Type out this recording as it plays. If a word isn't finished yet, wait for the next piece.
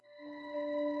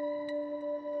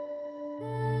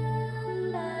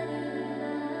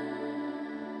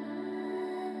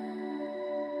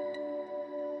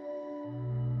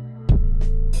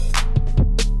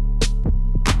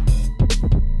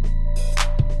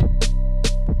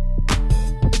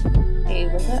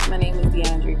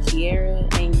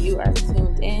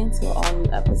into an all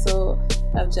new episode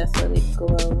of Just Let It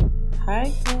Glow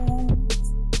podcast.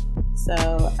 So,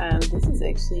 this is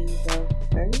actually the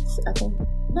first,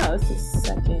 it's the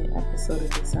second episode of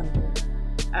December.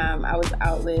 I was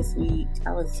out last week.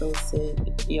 I was so sick,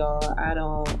 y'all. I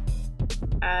don't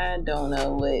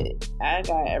know what. I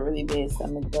got a really bad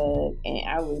stomach bug, and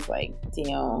I was like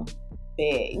down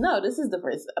bad. No, this is the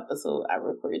first episode I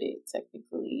recorded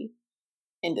technically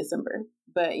in December.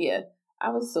 But yeah, I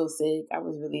was so sick. I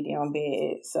was really down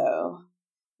bad. So,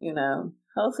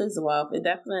 health is wealth. It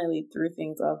definitely threw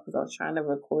things off because I was trying to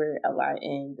record a lot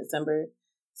in December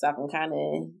so I can kind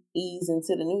of ease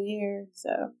into the new year.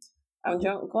 So I'm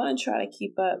going to try to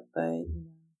keep up, but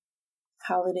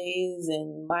holidays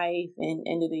and life and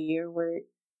end of the year work.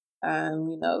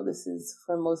 This is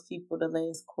for most people the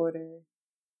last quarter,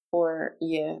 or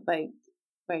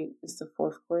it's the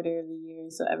fourth quarter of the year.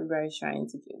 So everybody's trying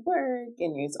to get work,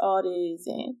 and there's audits,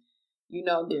 and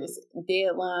there's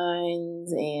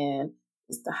deadlines, and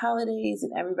it's the holidays,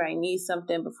 and everybody needs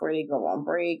something before they go on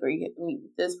break, or you get to meet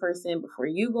with this person before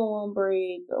you go on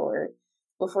break, or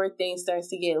before things starts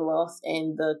to get lost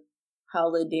in the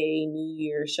holiday New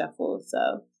Year shuffle.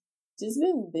 So just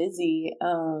been busy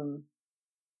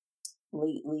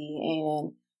lately,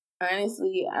 and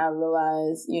honestly I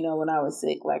realized when I was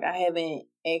sick, like I haven't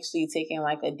actually taken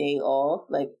like a day off,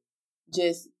 like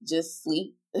just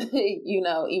sleep.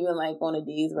 Even like on the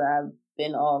days where I've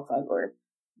been off, like, or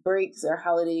breaks or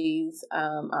holidays,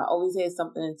 I always had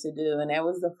something to do, and that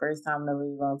was the first time in a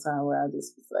really long time where I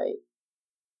just was like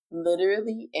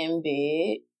literally in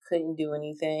bed, couldn't do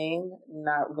anything,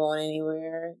 not going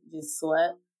anywhere, just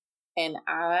slept. And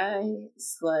I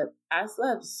slept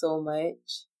so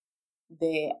much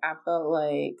that I felt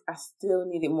like I still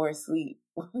needed more sleep.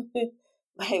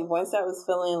 Like once I was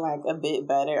feeling like a bit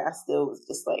better, I still was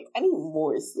just like, I need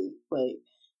more sleep. Like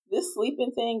this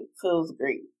sleeping thing feels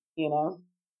great,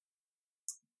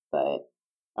 But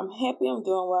I'm happy I'm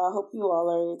doing well. I hope you all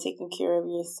are taking care of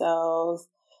yourselves.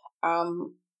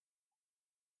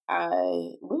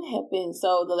 What happened?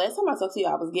 So the last time I talked to you,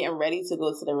 I was getting ready to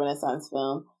go to the Renaissance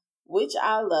film, which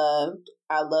I loved.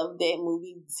 I loved that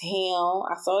movie down.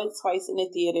 I saw it twice in the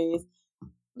theaters.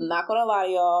 Not gonna lie,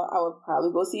 y'all, I would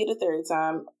probably go see it a third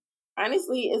time.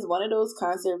 Honestly, it's one of those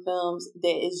concert films that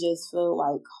it just feel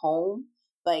like home.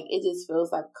 Like it just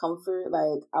feels like comfort.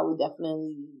 Like I would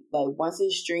definitely, like, once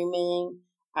it's streaming,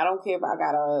 I don't care if I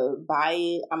gotta buy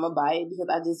it. I'm gonna buy it because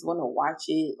I just want to watch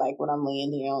it like when I'm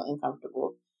laying down and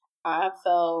comfortable. I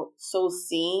felt so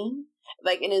seen.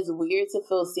 Like, and it's weird to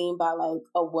feel seen by like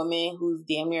a woman who's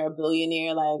damn near a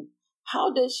billionaire. Like,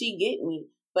 how does she get me?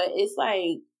 But it's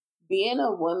like being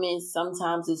a woman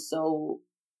sometimes is so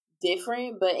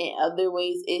different, but in other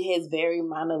ways it has very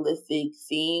monolithic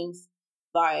themes.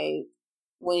 Like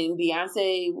when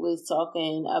Beyonce was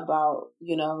talking about,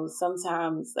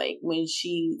 sometimes like when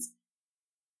she's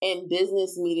in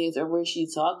business meetings or where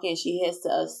she's talking, she has to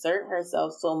assert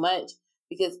herself so much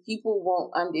because people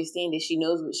won't understand that she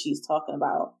knows what she's talking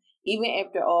about. Even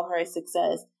after all her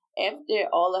success, after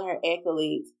all of her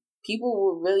accolades, people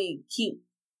will really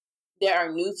that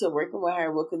are new to working with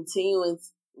her will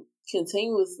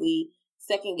continuously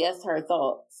second guess her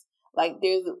thoughts. Like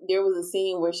there was a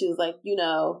scene where she was like,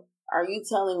 are you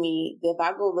telling me that if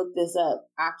I go look this up,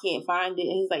 I can't find it?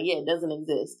 And he's like, yeah, it doesn't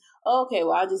exist. Oh, okay,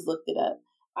 well, I just looked it up.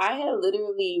 I had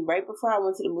literally, right before I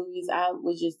went to the movies, I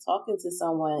was just talking to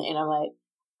someone, and I'm like,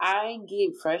 I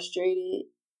get frustrated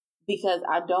because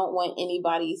I don't want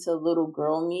anybody to little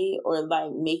girl me or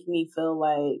like make me feel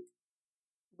like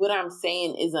what I'm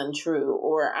saying is untrue,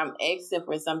 or I'm asking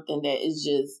for something that is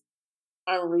just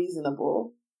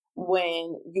unreasonable,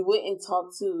 when you wouldn't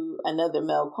talk to another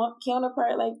male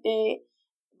counterpart like that.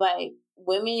 Like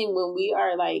women, when we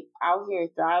are like out here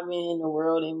thriving in the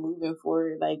world and moving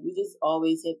forward, like we just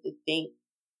always have to think,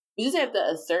 we just have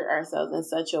to assert ourselves in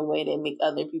such a way that make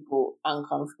other people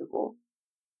uncomfortable.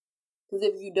 Because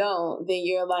if you don't, then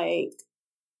you're like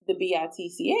the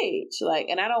bitch. Like,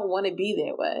 and I don't want to be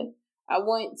that way. I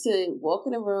want to walk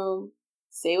in a room,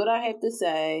 say what I have to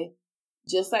say,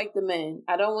 just like the men.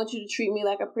 I don't want you to treat me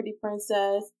like a pretty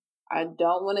princess. I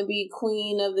don't want to be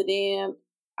queen of the damn.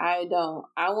 I don't.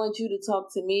 I want you to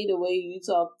talk to me the way you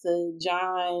talk to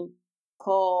John,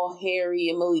 Paul, Harry,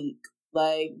 and Malik.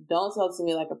 Like, don't talk to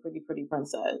me like a pretty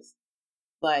princess.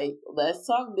 Like, let's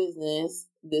talk business.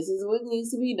 This is what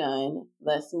needs to be done.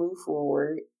 Let's move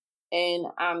forward. And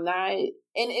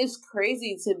it's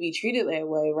crazy to be treated that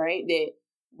way, right? That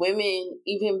women,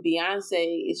 even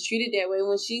Beyonce, is treated that way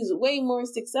when she's way more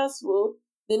successful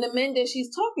than the men that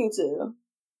she's talking to.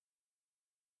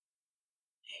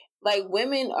 Like,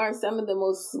 women are some of the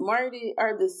most smartest,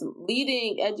 are the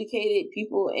leading educated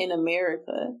people in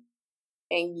America,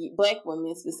 and Black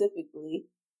women specifically.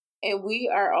 And we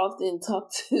are often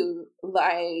talked to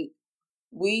like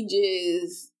we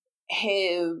just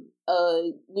have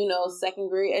a, second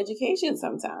grade education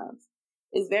sometimes.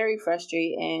 It's very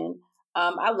frustrating.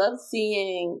 I love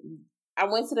seeing, I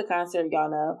went to the concert, y'all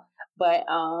know, but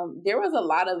there was a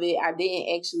lot of it I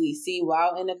didn't actually see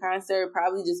while in the concert,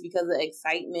 probably just because of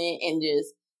excitement and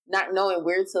just not knowing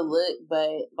where to look.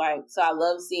 But like, so I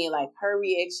love seeing like her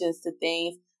reactions to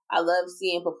things. I love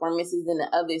seeing performances in the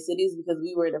other cities because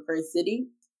we were the first city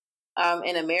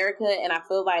in America, and I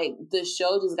feel like the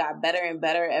show just got better and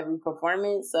better every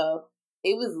performance. So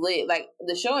it was lit. Like,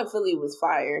 the show in Philly was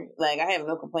fire. Like, I have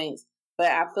no complaints, but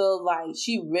I feel like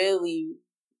she really,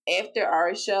 after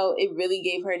our show, it really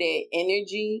gave her that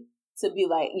energy to be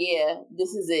like, yeah,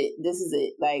 this is it. This is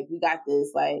it. Like, we got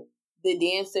this. Like, the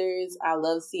dancers, I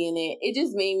love seeing it. It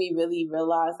just made me really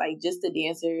realize, like, just the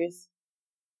dancers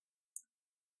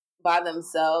by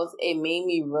themselves, it made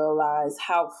me realize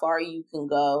how far you can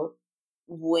go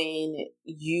when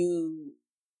you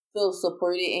feel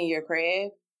supported in your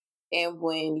craft and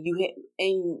when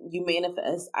you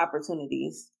manifest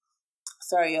opportunities.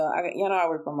 Sorry, y'all. Y'all know I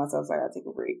work for myself, so I gotta take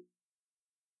a break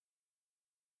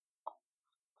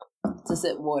to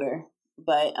sip water.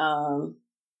 But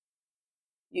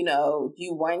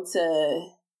you want to,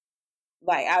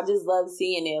 like, I just love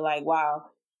seeing it. Like,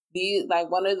 wow. Like,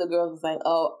 one of the girls was like,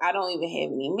 oh, I don't even have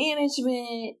any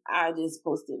management. I just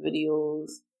posted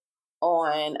videos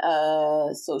on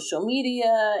social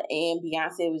media, and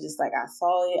Beyonce was just like, I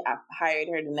saw it, I hired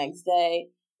her the next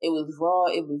day. It was raw,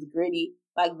 it was gritty.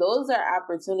 Like, those are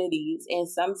opportunities, and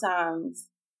sometimes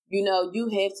you have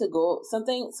to go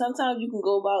sometimes you can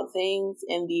go about things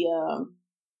in the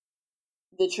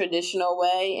traditional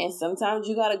way, and sometimes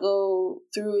you got to go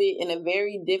through it in a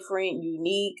very different,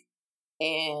 unique,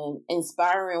 and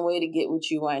inspiring way to get what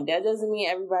you want. That doesn't mean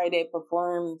everybody that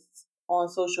performs on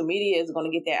social media is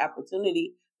going to get that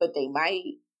opportunity, but they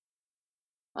might.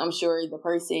 I'm sure the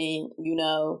person,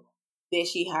 that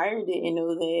she hired didn't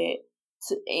know that.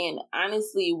 And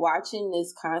honestly, watching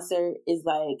this concert is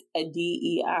like a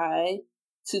DEI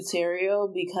tutorial,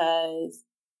 because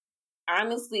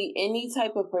honestly, any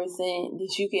type of person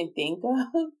that you can think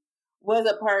of was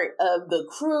a part of the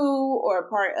crew or a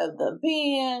part of the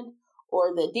band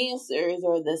or the dancers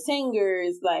or the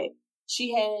singers. Like,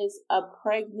 she has a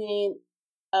pregnant,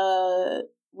 what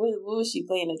was she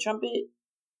playing, the trumpet?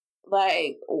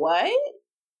 Like, what?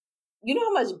 You know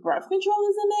how much breath control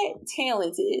is in that?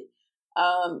 Talented.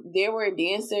 There were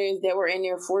dancers that were in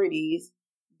their 40s.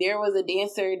 There was a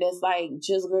dancer that's like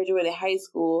just graduated high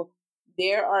school.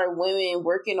 There are women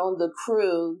working on the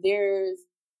crew. There's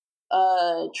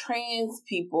trans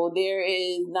people. There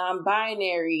is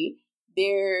non-binary.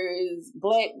 There's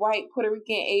Black, white, Puerto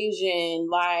Rican, Asian.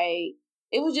 Like,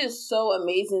 it was just so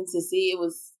amazing to see. It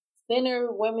was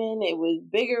thinner women. It was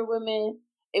bigger women.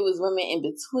 It was women in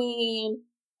between.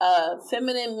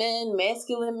 Feminine men,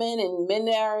 masculine men, and men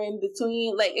that are in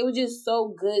between. Like, it was just so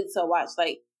good to watch.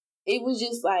 Like, it was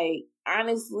just like,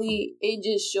 honestly, it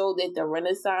just showed that the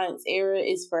Renaissance era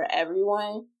is for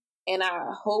everyone. And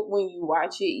I hope when you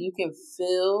watch it, you can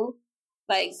feel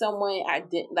like someone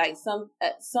like some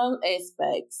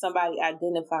aspect, somebody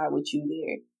identified with you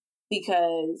there,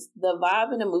 because the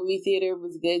vibe in the movie theater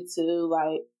was good too.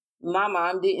 Like, my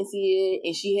mom didn't see it,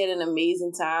 and she had an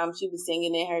amazing time. She was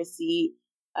singing in her seat.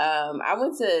 I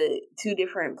went to two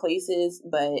different places,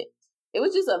 but it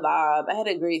was just a vibe. I had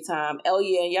a great time. Oh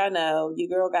yeah, y'all know your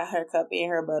girl got her cup and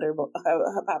her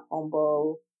her popcorn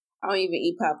bowl. I don't even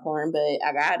eat popcorn, but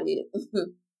I got it.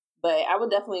 But I would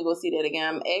definitely go see that again.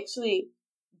 I'm actually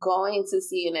going to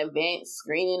see an advanced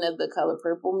screening of the Color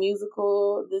Purple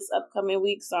musical this upcoming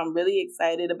week, so I'm really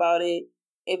excited about it.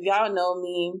 If y'all know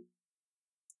me,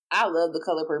 I love the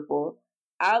Color Purple.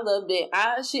 I loved it.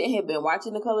 I shouldn't have been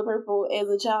watching the Color Purple as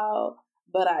a child,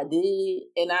 but I did,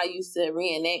 and I used to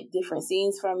reenact different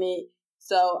scenes from it.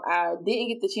 So I didn't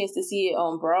get the chance to see it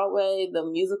on Broadway, the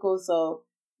musical. So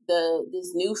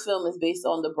this new film is based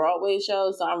on the Broadway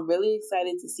show. So I'm really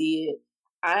excited to see it.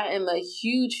 I am a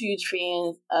huge, huge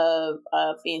fan of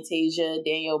Fantasia,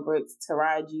 Daniel Brooks,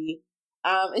 Taraji.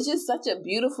 It's just such a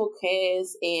beautiful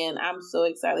cast, and I'm so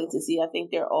excited to see. I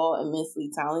think they're all immensely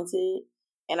talented,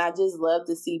 and I just love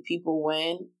to see people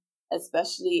win,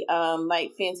 especially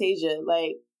like Fantasia.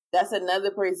 Like, that's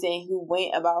another person who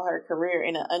went about her career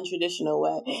in an untraditional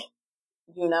way.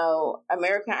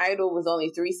 American Idol was only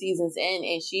 3 seasons in,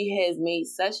 and she has made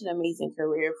such an amazing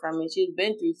career from it. She's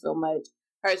been through so much.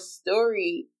 Her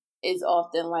story is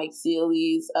often like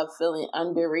Celie's of feeling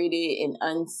underrated and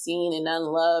unseen and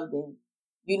unloved, and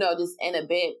just in a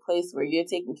bad place where you're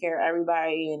taking care of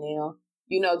everybody, and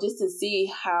just to see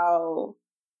how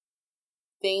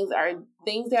things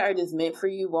that are just meant for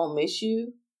you won't miss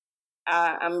you.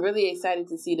 I'm really excited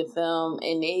to see the film,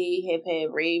 and they have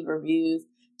had rave reviews.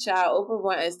 Child, Oprah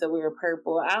wants us to wear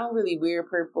purple. I don't really wear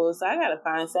purple, so I gotta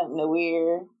find something to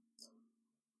wear.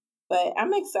 But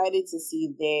I'm excited to see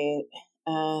that.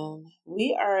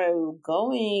 We are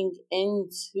going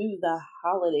into the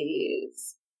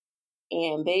holidays.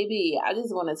 And baby, I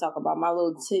just want to talk about my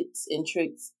little tips and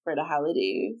tricks for the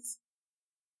holidays.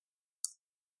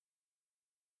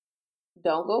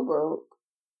 Don't go broke.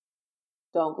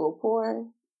 Don't go poor.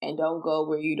 And don't go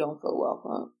where you don't feel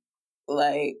welcome.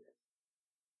 Like,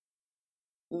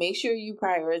 make sure you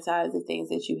prioritize the things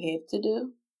that you have to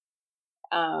do.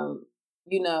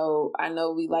 I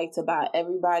know we like to buy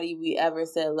everybody we ever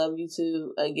said love you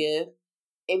to a gift.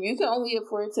 If you can only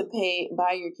afford to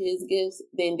buy your kids gifts,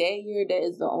 then that year that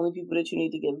is the only people that you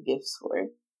need to give gifts for.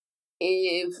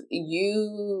 If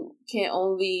you can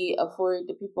only afford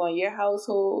the people in your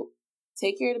household,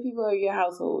 take care of the people in your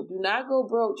household. Do not go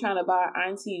broke trying to buy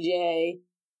Auntie J,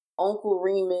 Uncle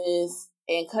Remus,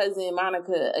 and Cousin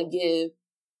Monica a gift.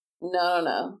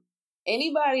 No.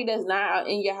 Anybody that's not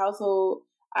in your household,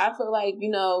 I feel like,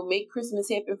 make Christmas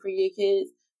happen for your kids,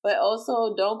 but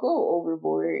also don't go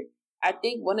overboard. I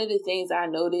think one of the things I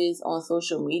noticed on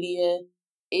social media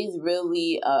is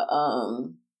really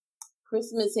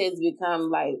Christmas has become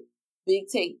like big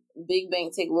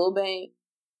bank take little bank.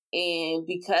 And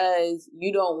because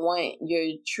you don't want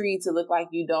your tree to look like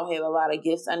you don't have a lot of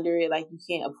gifts under it, like you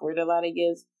can't afford a lot of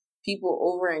gifts,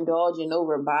 people overindulge and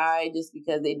overbuy just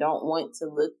because they don't want to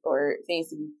look or things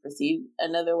to be perceived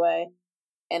another way.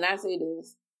 And I say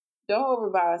this, don't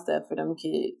overbuy stuff for them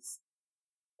kids.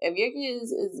 If your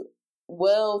kids is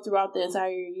well throughout the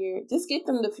entire year, just get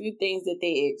them the few things that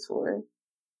they ask for.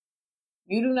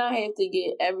 You do not have to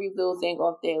get every little thing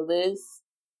off their list.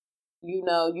 You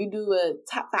do a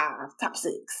top 5, top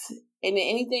 6, and then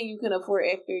anything you can afford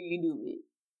after, you do it.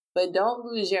 But don't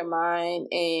lose your mind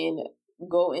and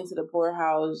go into the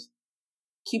poorhouse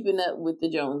keeping up with the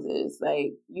Joneses.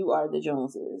 Like, you are the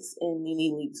Joneses and you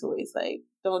need League toys. Like,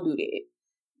 don't do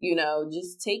that.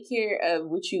 Just take care of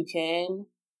what you can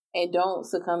and don't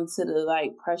succumb to the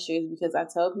pressures, because I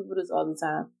tell people this all the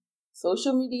time.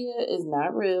 Social media is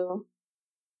not real.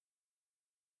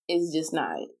 It's just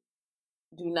not.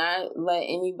 Do not let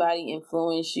anybody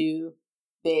influence you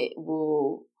that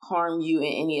will harm you in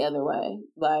any other way.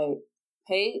 Like,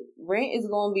 rent is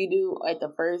going to be due at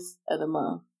the first of the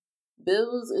month.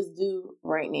 Bills is due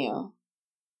right now.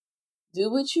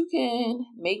 Do what you can.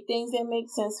 Make things that make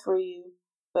sense for you.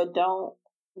 But don't,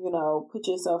 put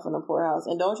yourself in a poorhouse.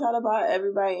 And don't try to buy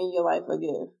everybody in your life a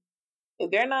gift.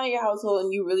 If they're not in your household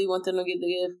and you really want them to get the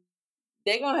gift,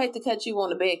 they're going to have to cut you on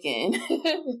the back end.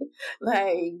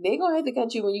 They're going to have to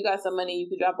cut you when you got some money you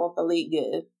can drop off a late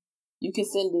gift. You can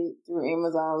send it through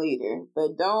Amazon later.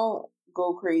 But don't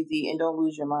go crazy and don't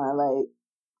lose your mind. Like,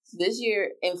 this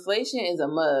year, inflation is a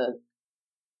mug.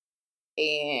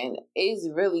 And it's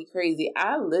really crazy.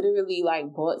 I literally,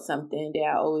 bought something that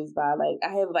I always buy. I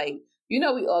have, we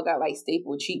all got,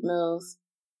 staple cheat meals.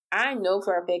 I know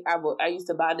for a fact I used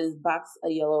to buy this box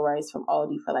of yellow rice from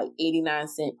Aldi for 89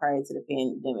 cents prior to the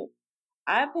pandemic.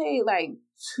 I paid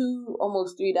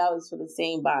almost $3 for the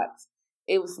same box.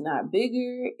 It was not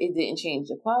bigger. It didn't change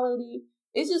the quality.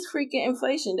 It's just freaking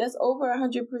inflation. That's over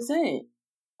 100%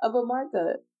 of a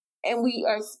markup. And we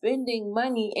are spending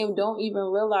money and don't even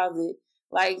realize it.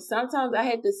 Sometimes I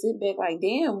had to sit back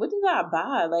damn, what did I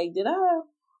buy? Did I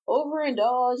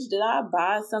overindulge? Did I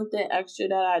buy something extra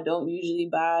that I don't usually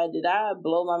buy? Did I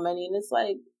blow my money? And it's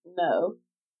no.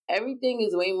 Everything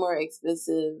is way more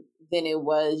expensive than it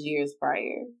was years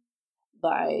prior.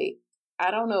 I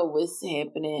don't know what's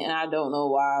happening and I don't know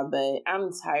why, but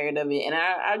I'm tired of it. And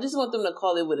I just want them to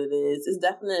call it what it is. It's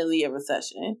definitely a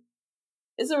recession.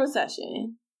 It's a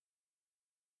recession.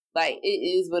 It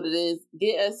is what it is.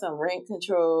 Get us some rent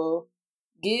control.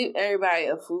 Give everybody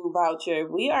a food voucher. If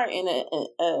we are in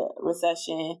a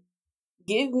recession,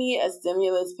 give me a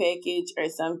stimulus package or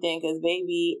something, because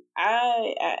baby,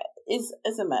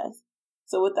 it's a mess.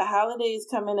 So with the holidays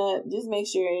coming up, just make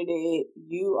sure that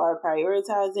you are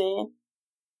prioritizing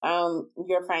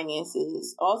your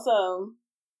finances. Also,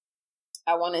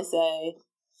 I want to say,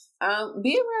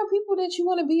 be around people that you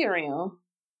want to be around.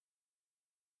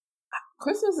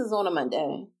 Christmas is on a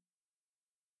Monday.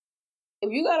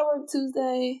 If you got to work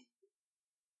Tuesday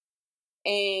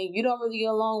and you don't really get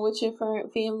along with your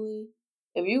family,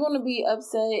 If you're going to be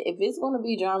upset, if it's going to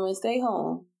be drama, stay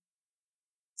home.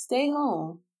 Stay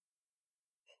home.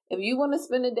 If you want to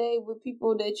spend a day with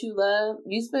people that you love,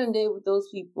 you spend a day with those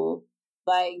people.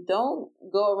 Like, don't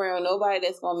go around nobody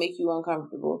that's going to make you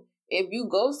uncomfortable. If you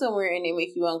go somewhere and they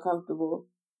make you uncomfortable,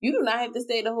 you do not have to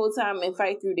stay the whole time and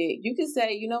fight through that. You can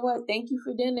say, you know what, thank you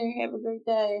for dinner. Have a great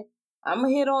day. I'm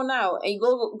going to head on out and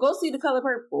go see The Color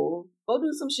Purple. Go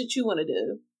do some shit you want to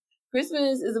do.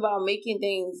 Christmas is about making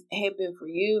things happen for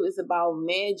you. It's about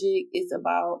magic. It's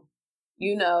about,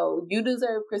 you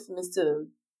deserve Christmas too.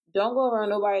 Don't go around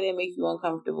nobody that make you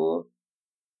uncomfortable.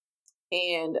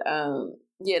 And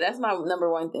yeah, that's my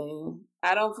number one thing.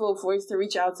 I don't feel forced to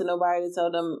reach out to nobody to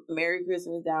tell them Merry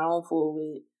Christmas that I don't fool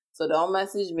with. So don't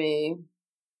message me.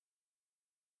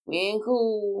 We ain't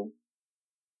cool.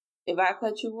 If I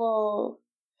cut you off,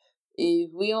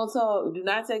 if we don't talk, do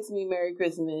not text me Merry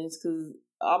Christmas, because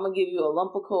I'm going to give you a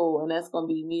lump of coal and that's going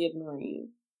to be me ignoring you.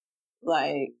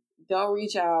 Like, don't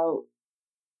reach out.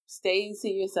 Stay to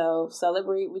yourself.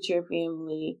 Celebrate with your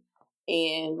family.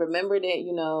 And remember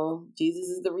that, Jesus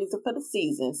is the reason for the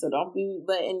season. So don't be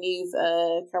letting these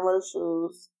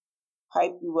commercials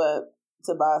hype you up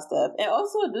to buy stuff. And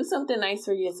also do something nice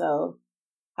for yourself.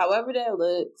 However that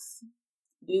looks,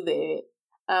 do that.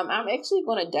 I'm actually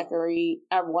going to decorate.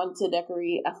 I want to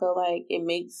decorate. I feel like it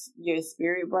makes your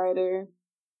spirit brighter.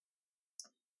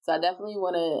 So I definitely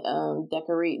want to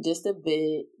decorate just a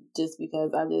bit, just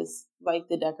because I just like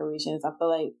the decorations. I feel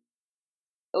like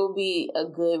it will be a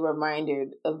good reminder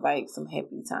of like some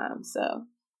happy times. So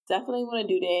definitely want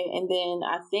to do that. And then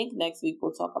I think next week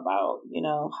we'll talk about,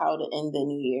 how to end the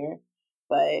new year.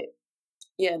 But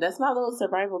yeah, that's my little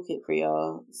survival kit for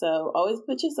y'all. So always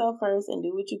put yourself first and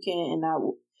do what you can, and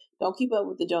don't keep up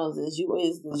with the Joneses. You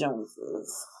is the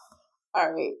Joneses.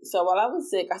 All right. So while I was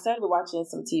sick, I started watching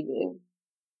some TV.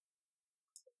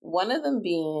 One of them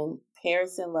being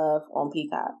Paris in Love on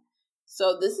Peacock.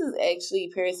 So this is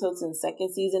actually Paris Hilton's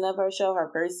second season of her show.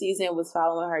 Her first season was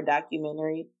following her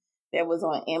documentary that was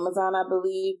on Amazon, I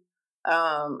believe,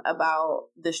 about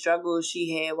the struggles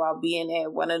she had while being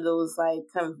at one of those like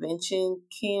convention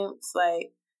camps.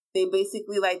 Like, they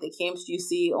basically like the camps you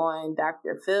see on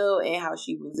Dr. Phil, and how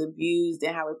she was abused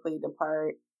and how it played a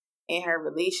part in her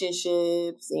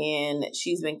relationships. And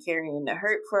she's been carrying the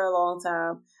hurt for a long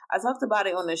time. I talked about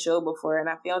it on the show before, and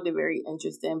I found it very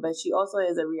interesting. But she also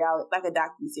has a reality, like a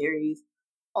docuseries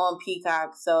on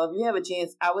Peacock. So if you have a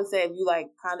chance, I would say if you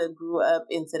like kind of grew up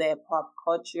into that pop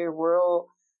culture world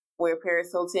where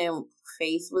Paris Hilton's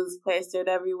face was plastered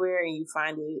everywhere and you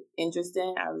find it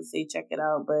interesting, I would say check it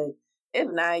out. But if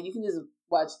not, you can just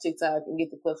watch TikTok and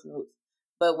get the cliff notes.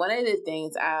 But one of the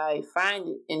things I find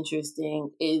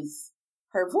interesting is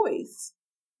her voice.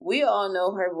 We all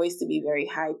know her voice to be very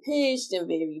high pitched and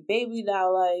very baby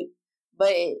doll like,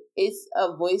 but it's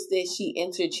a voice that she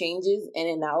interchanges in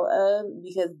and out of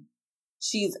because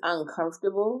she's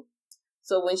uncomfortable.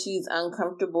 So when she's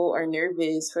uncomfortable or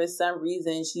nervous, for some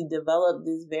reason, she developed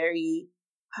this very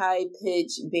high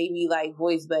pitched baby like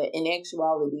voice. But in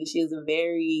actuality, she has a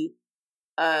very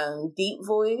deep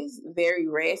voice, very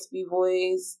raspy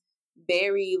voice,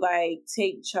 very like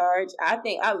take charge. I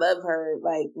think I love her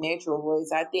like natural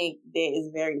voice. I think that is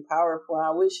very powerful.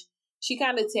 I wish she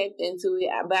kind of tapped into it,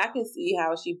 but I can see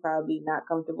how she probably not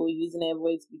comfortable using that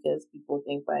voice because people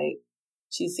think like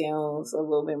she sounds a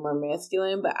little bit more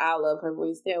masculine, but I love her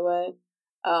voice that way.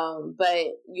 But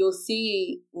you'll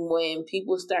see when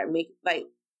people start making, like,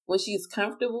 when she's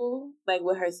comfortable, like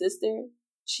with her sister,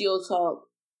 she'll talk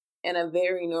in a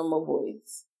very normal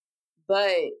voice.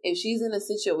 But if she's in a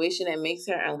situation that makes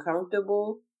her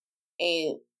uncomfortable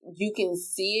and you can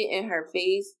see it in her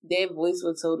face, that voice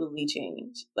will totally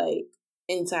change, like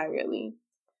entirely.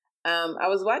 I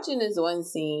was watching this one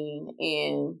scene,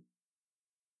 and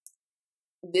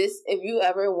this, if you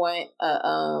ever want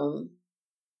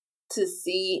to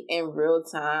see in real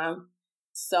time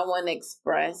someone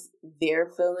express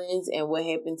their feelings and what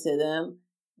happened to them,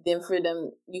 then for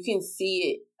them, you can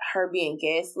see it, her being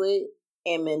gaslit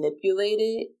and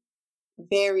manipulated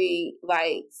very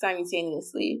like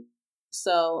simultaneously.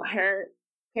 So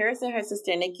Paris and her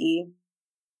sister Nikki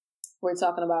were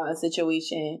talking about a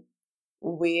situation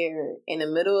where in the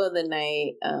middle of the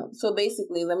night, so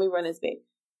basically, let me run this back.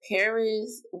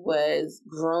 Paris was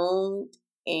groomed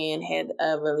and had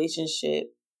a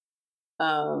relationship,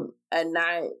 a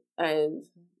night,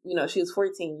 she was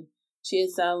 14. She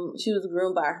was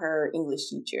groomed by her English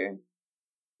teacher.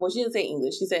 Well, she didn't say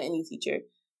English. She said any teacher.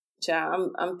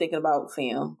 Child, I'm thinking about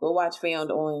Fam. Go watch Fam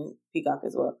on Peacock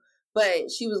as well.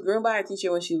 But she was groomed by her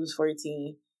teacher when she was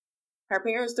 14. Her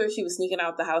parents thought she was sneaking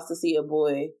out the house to see a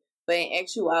boy, But in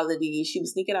actuality, she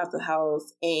was sneaking out the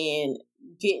house and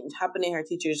hopping in her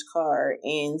teacher's car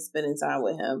and spending time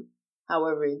with him,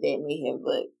 however that made him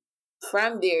look.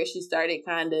 From there, she started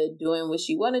kind of doing what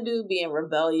she wanted to do, being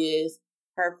rebellious.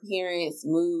 Her parents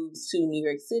moved to New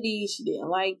York City. She didn't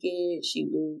like it. She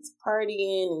was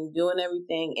partying and doing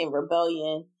everything in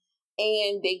rebellion.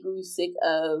 And they grew sick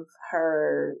of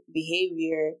her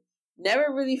behavior.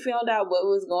 Never really found out what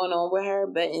was going on with her,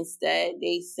 but instead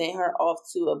they sent her off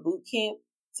to a boot camp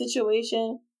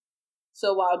situation.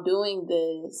 So while doing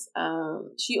this,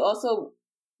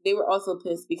 they were also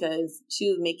pissed because she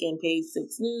was making page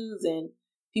 6 news and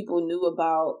people knew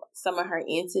about some of her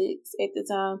antics at the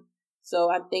time.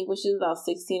 So I think when she was about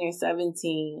 16 or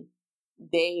 17,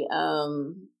 they,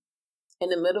 in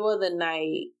the middle of the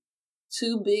night,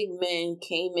 2 big men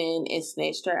came in and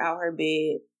snatched her out her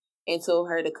bed and told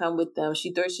her to come with them.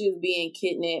 She thought she was being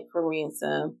kidnapped for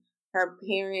ransom.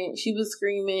 She was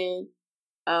screaming.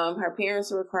 Her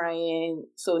parents were crying.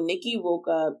 So Nikki woke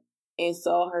up and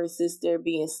saw her sister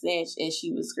being snatched and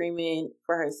she was screaming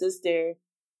for her sister.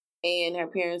 And her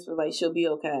parents were like, she'll be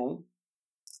okay.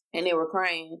 And they were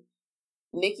crying.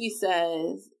 Nikki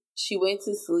says she went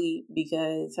to sleep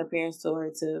because her parents told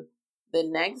her to. The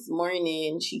next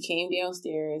morning, she came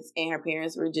downstairs and her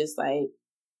parents were just like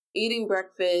eating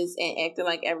breakfast and acting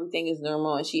like everything is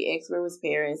normal. And she asked where was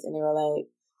Paris and they were like,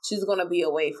 she's going to be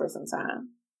away for some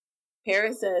time.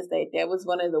 Paris says that was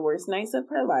one of the worst nights of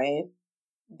her life,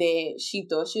 that she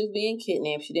thought she was being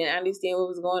kidnapped. She didn't understand what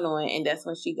was going on. And that's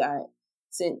when she got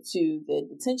sent to the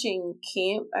detention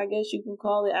camp, I guess you can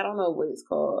call it. I don't know what it's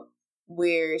called,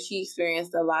 where she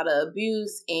experienced a lot of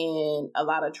abuse and a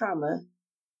lot of trauma.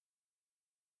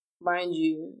 Mind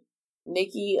you,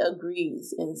 Nikki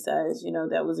agrees and says,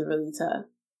 that was really tough.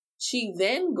 She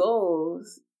then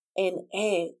goes and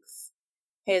asks,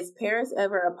 has Paris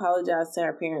ever apologized to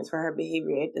her parents for her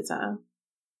behavior at the time?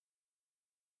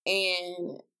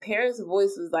 And Paris'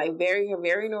 voice was like very,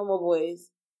 very normal voice.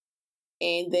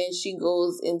 And then she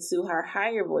goes into her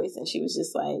higher voice and she was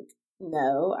just like,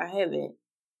 no, I haven't.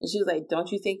 And she was like,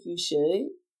 don't you think you should?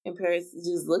 And Paris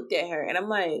just looked at her and I'm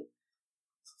like,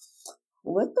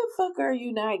 what the fuck are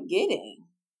you not getting?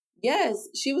 Yes,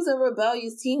 she was a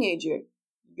rebellious teenager.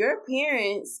 Your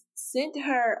parents sent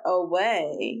her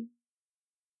away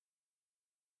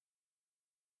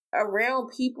around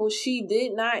people she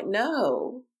did not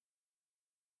know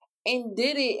and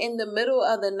did it in the middle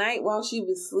of the night while she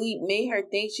was asleep, made her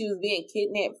think she was being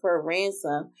kidnapped for a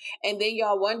ransom. And then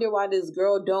y'all wonder why this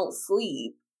girl don't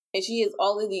sleep and she has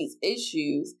all of these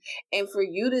issues. And for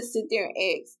you to sit there and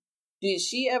ask, did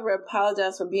she ever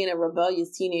apologize for being a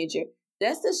rebellious teenager?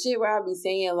 That's the shit where I'll be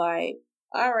saying like,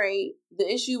 all right, the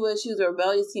issue was she was a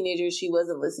rebellious teenager. She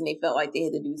wasn't listening. They felt like they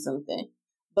had to do something.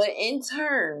 But in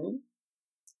turn,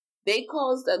 they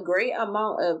caused a great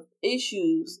amount of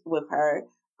issues with her,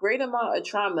 great amount of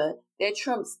trauma that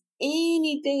trumps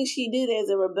anything she did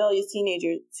as a rebellious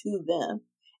teenager to them.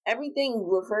 Everything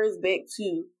refers back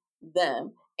to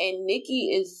them. And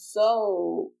Nikki is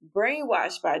so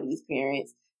brainwashed by these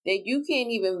parents that you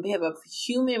can't even have a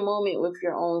human moment with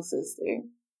your own sister.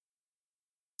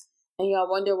 And y'all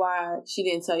wonder why she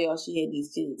didn't tell y'all she had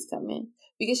these kids coming.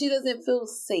 Because she doesn't feel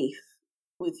safe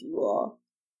with you all.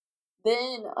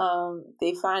 Then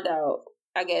they find out,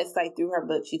 I guess, like through her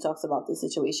book, she talks about the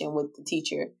situation with the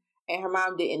teacher. And her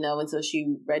mom didn't know until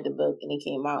she read the book and it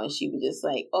came out. And she was just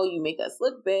like, oh, you make us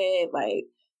look bad. Like,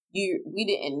 we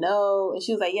didn't know. And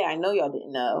she was like, yeah, I know y'all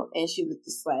didn't know. And she was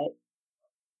just like,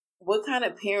 what kind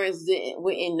of parents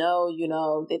wouldn't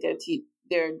know, that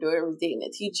their daughter was dating a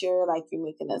teacher? Like, you're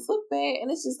making us look bad. And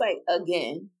it's just like,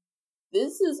 again,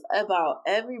 this is about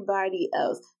everybody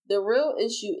else. The real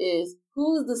issue is,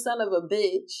 who's the son of a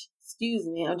bitch? Excuse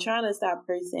me, I'm trying to stop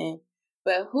cursing.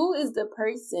 But who is the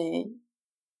person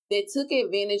that took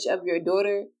advantage of your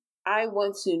daughter? I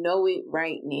want to know it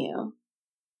right now.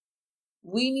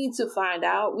 We need to find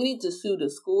out. We need to sue the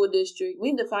school district.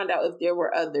 We need to find out if there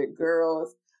were other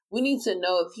girls. We need to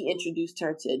know if he introduced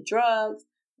her to drugs.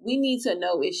 We need to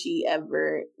know if she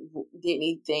ever did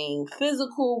anything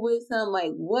physical with him.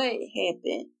 Like, what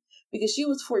happened? Because she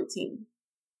was 14.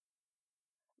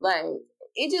 Like,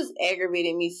 it just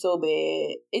aggravated me so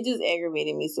bad. It just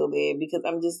aggravated me so bad because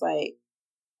I'm just like,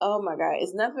 oh my God,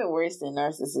 it's nothing worse than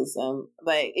narcissism.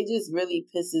 Like, it just really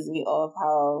pisses me off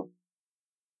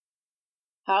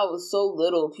how so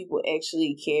little people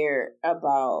actually care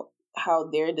about how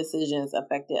their decisions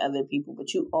affected other people,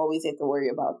 but you always have to worry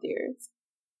about theirs.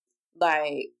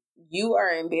 Like, you are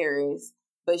embarrassed,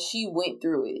 but she went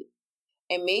through it.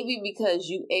 And maybe because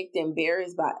you act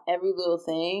embarrassed by every little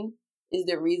thing, is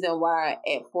the reason why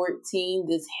at 14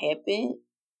 this happened.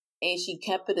 And she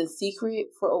kept it a secret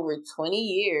for over 20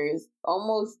 years,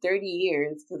 almost 30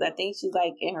 years, because I think she's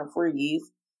like in her 40s,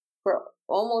 for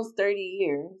almost 30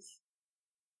 years.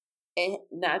 And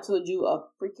not told you a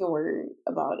freaking word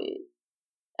about it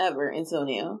ever until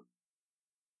now.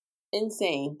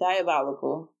 Insane.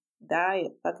 Diabolical.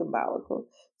 Diabolical.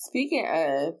 Speaking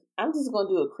of, I'm just going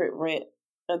to do a quick rant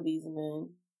of these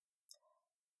men.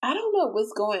 I don't know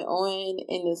what's going on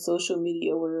in the social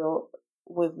media world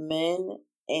with men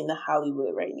in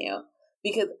Hollywood right now,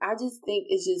 because I just think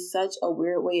it's just such a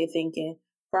weird way of thinking.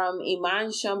 From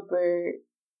Iman Shumpert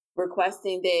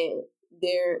requesting that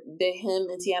him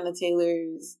and Tiana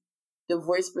Taylor's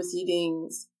divorce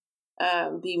proceedings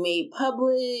be made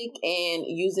public, and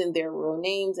using their real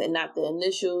names and not the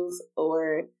initials,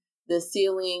 or the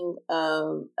sealing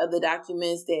of the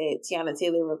documents that Tiana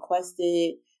Taylor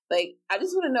requested. Like, I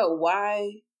just want to know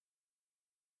why,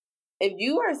 if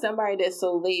you are somebody that's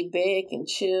so laid back and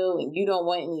chill and you don't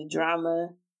want any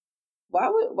drama, why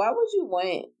would you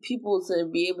want people to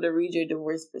be able to read your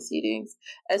divorce proceedings?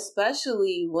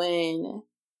 Especially when,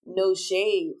 no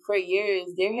shade, for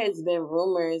years there has been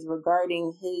rumors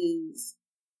regarding his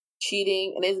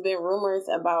cheating, and there's been rumors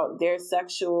about their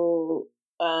sexual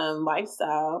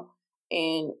lifestyle.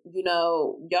 And,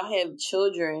 y'all have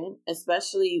children,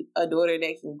 especially a daughter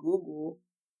that can Google.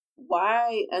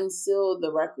 Why unseal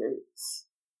the records?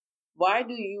 Why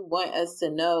do you want us to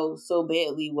know so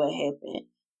badly what happened?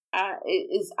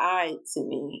 It's odd to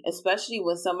me, especially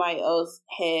when somebody else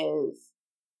has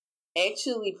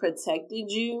actually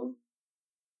protected you.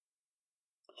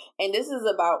 And this is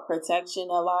about protection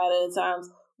a lot of the times.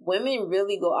 Women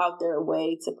really go out their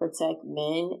way to protect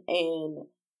men, and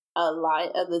a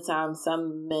lot of the time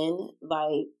some men,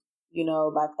 like,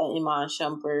 like an Iman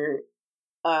Shumpert,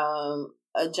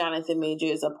 a Jonathan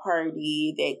Majors, a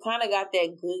Party, that kind of got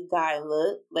that good guy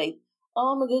look. Like,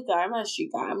 oh, I'm a good guy. I'm not a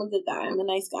street guy. I'm a good guy. I'm a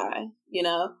nice guy.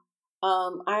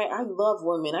 I love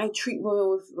women. I treat women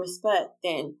with respect,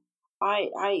 and I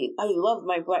love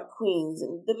my black queens,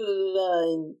 and da da da da,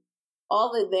 and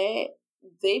all of that.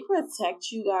 They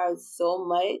protect you guys so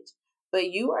much,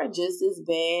 but you are just as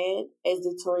bad as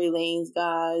the Tory Lanez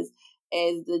guys,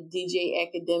 as the DJ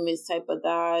Academics type of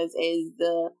guys, as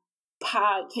the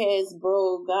podcast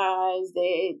bro guys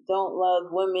that don't love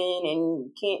women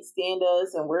and can't stand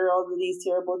us and wear all of these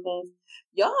terrible things.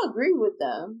 Y'all agree with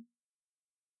them.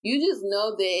 You just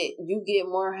know that you get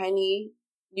more honey,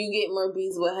 you get more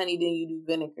bees with honey than you do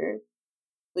vinegar,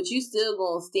 but you still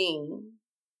gonna sting.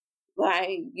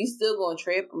 Like, you still gonna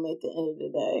trap them at the end of the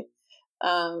day.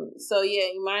 So yeah,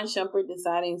 Iman Shumpert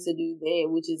deciding to do that,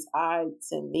 which is odd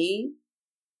to me.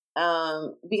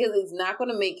 Because it's not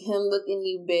going to make him look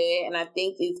any bad, and I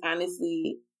think it's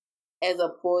honestly as a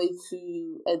ploy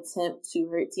to attempt to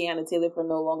hurt Tiana Taylor for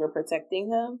no longer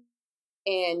protecting him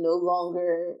and no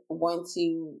longer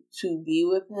wanting to be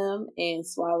with him and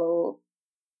swallow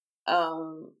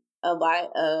a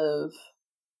lot of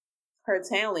her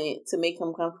talent to make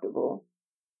him comfortable.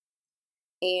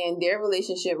 And their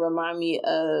relationship remind me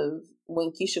of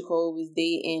when Keisha Cole was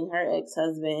dating her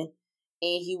ex-husband,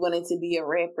 and he wanted to be a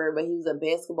rapper, but he was a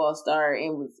basketball star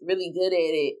and was really good at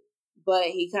it. But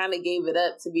he kind of gave it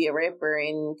up to be a rapper,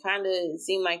 and kind of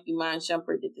seemed like Iman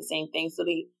Shumpert did the same thing. So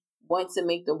they want to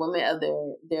make the woman of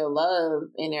their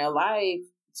love in their life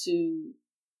to,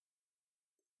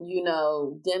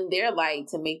 dim their light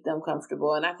to make them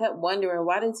comfortable. And I kept wondering,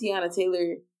 why did Tiana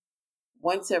Taylor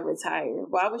want to retire?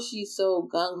 Why was she so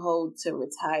gung-ho to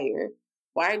retire?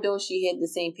 Why don't she have the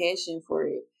same passion for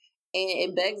it? And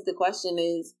it begs the question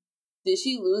is, did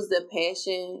she lose the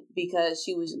passion because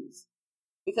she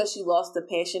lost the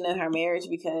passion in her marriage?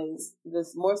 Because the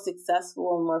more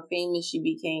successful and more famous she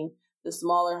became, the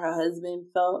smaller her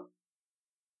husband felt.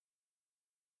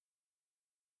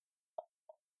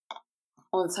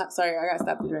 Sorry, I gotta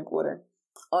stop to drink water.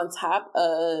 On top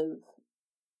of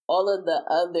all of the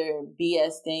other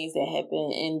BS things that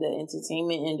happen in the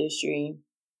entertainment industry,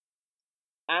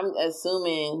 I'm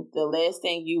assuming the last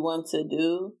thing you want to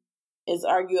do is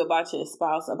argue about your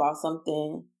spouse about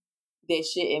something that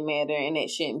shouldn't matter and that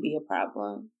shouldn't be a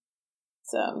problem.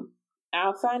 So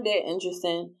I find that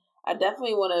interesting. I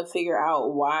definitely want to figure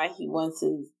out why he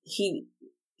requested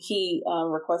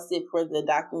for the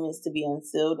documents to be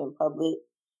unsealed in public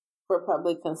for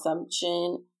public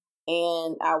consumption.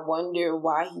 And I wonder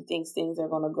why he thinks things are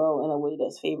going to go in a way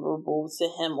that's favorable to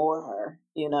him or her,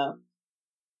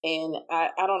 And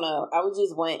I don't know. I would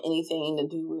just want anything to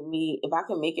do with me. If I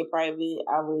can make it private,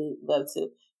 I would love to.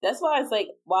 That's why it's like,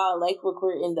 while I like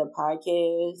recording the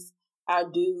podcast, I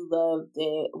do love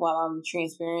that while I'm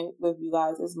transparent with you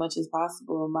guys as much as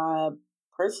possible, my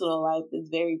personal life is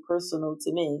very personal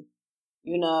to me.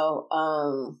 You know,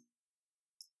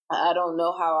 I don't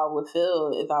know how I would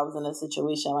feel if I was in a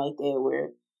situation like that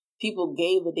where people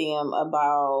gave a damn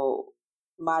about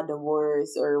my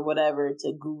divorce or whatever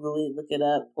to Google it, look it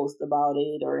up, post about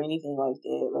it, or anything like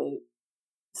that. Like,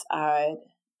 it's odd.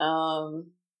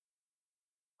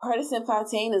 Partisan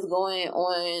Fontaine is going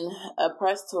on a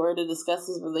press tour to discuss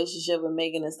his relationship with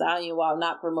Megan Thee Stallion while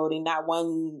not promoting not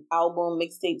one album,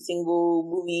 mixtape, single,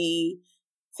 movie,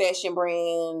 fashion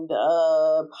brand,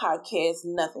 podcast,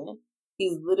 nothing.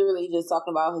 He's literally just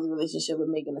talking about his relationship with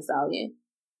Megan Thee Stallion.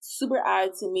 Super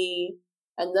odd to me.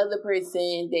 Another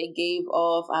person that gave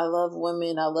off, I love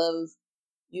women, I love,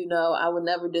 I would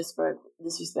never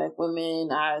disrespect women.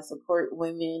 I support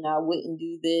women. I wouldn't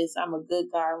do this. I'm a good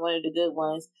guy, one of the good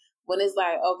ones. When it's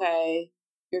like, okay,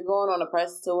 you're going on a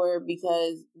press tour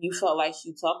because you felt like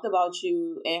she talked about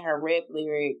you in her rap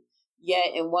lyric.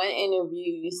 Yet in one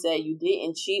interview, you said you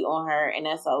didn't cheat on her, and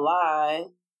that's a lie.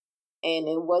 And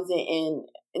it wasn't in.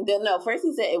 And then no, first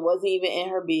he said it wasn't even in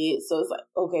her bed. So it's like,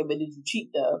 okay, but did you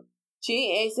cheat though?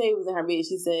 She ain't say it was in her bed.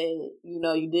 She said,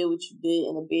 you did what you did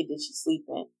in the bed that she's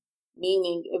sleeping.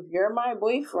 Meaning, if you're my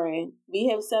boyfriend, we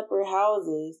have separate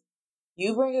houses.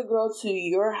 You bring a girl to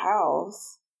your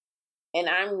house, and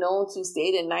I'm known to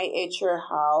stay the night at your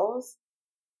house.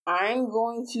 I'm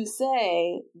going to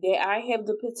say that I have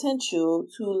the potential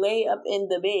to lay up in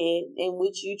the bed in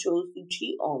which you chose to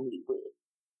cheat on me with.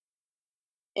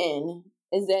 And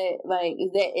is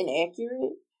that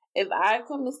inaccurate? If I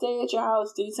come to stay at your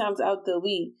house 3 times out the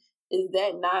week, is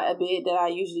that not a bed that I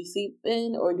usually sleep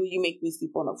in, or do you make me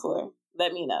sleep on the floor?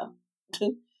 Let me know.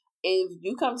 If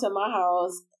you come to my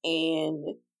house and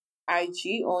I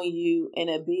cheat on you in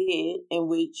a bed in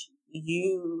which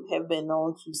you have been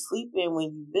known to sleep in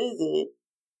when you visit,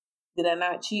 did I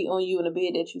not cheat on you in a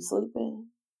bed that you sleep in?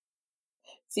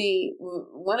 See,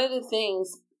 one of the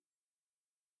things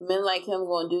men like him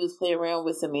going to do is play around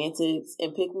with semantics,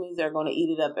 and pick-me's are going to eat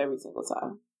it up every single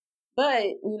time.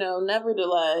 But,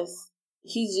 nevertheless,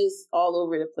 he's just all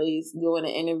over the place doing the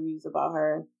interviews about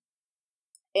her.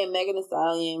 And Megan Thee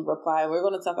Stallion replied, we're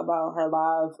going to talk about her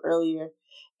live earlier,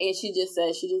 and she just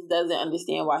said she just doesn't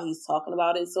understand why he's talking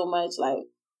about it so much. Like,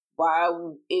 why,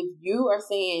 if you are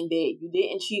saying that you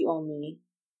didn't cheat on me,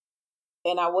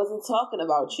 and I wasn't talking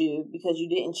about you because you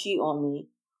didn't cheat on me,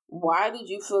 why did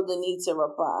you feel the need to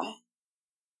reply?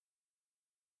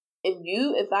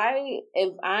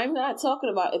 If I'm not talking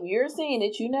about, if you're saying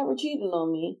that you never cheated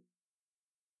on me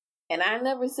and I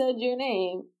never said your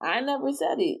name, I never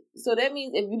said it. So that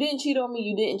means if you didn't cheat on me,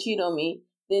 you didn't cheat on me.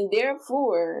 Then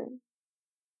therefore,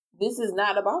 this is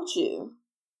not about you.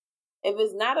 If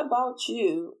it's not about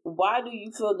you, why do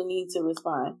you feel the need to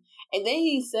respond? And then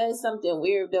he said something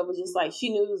weird that was just like, she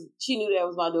knew that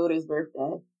was my daughter's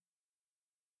birthday.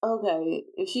 Okay,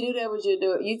 if she knew that was your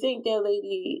daughter, you think that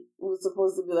lady was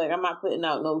supposed to be like, I'm not putting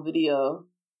out no video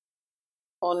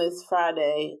on this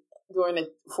Friday during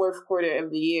the 4th quarter of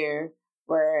the year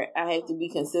where I have to be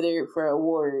considered for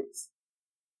awards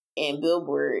and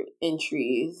Billboard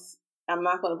entries. I'm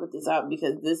not going to put this out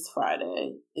because this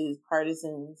Friday is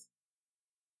Partisan's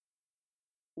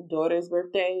daughter's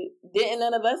birthday. Didn't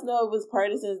none of us know it was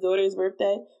Partisan's daughter's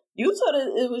birthday? You told us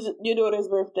it was your daughter's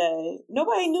birthday.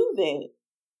 Nobody knew that.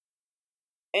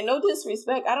 And no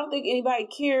disrespect, I don't think anybody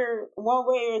cared one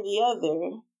way or the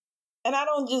other. And I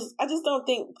just don't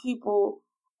think people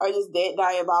are just that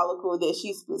diabolical that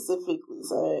she specifically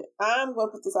said, I'm going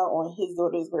to put this out on his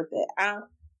daughter's birthday.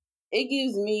 It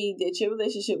gives me that your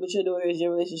relationship with your daughter is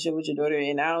your relationship with your daughter,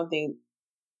 and I don't think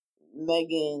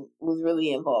Megan was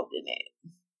really involved in it.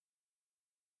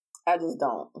 I just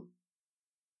don't.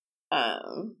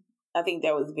 I think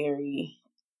that was very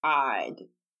odd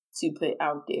to put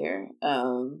out there.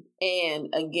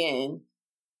 And again,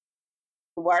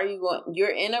 why are you going?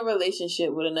 You're in a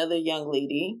relationship with another young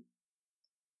lady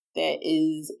that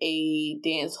is a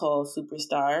dance hall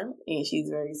superstar, and she's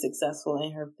very successful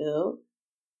in her field.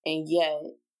 And yet,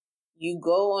 you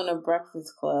go on a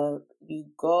Breakfast Club, you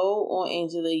go on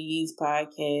Angela Yee's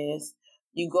podcast,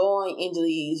 you go on Angela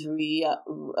Yee's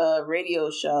radio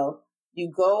show,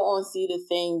 you go on See the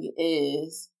Thing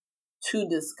Is to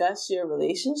discuss your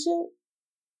relationship.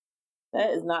 That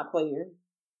is not player.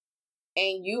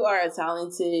 And you are a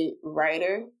talented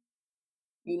writer.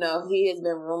 He has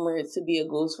been rumored to be a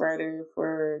ghostwriter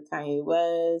for Kanye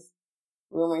West,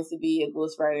 rumored to be a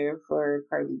ghostwriter for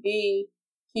Cardi B.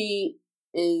 He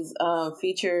is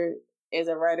featured as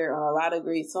a writer on a lot of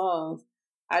great songs.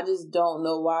 I just don't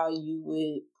know why you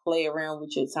would play around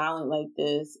with your talent like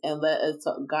this and let us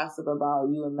gossip about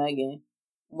you and Megan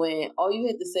when all you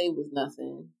had to say was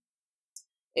nothing.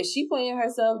 If she playing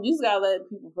herself, you just gotta let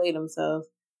people play themselves.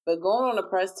 But going on a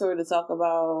press tour to talk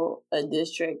about a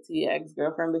diss track to your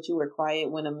ex-girlfriend, but you were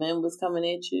quiet when a man was coming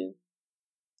at you,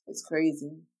 it's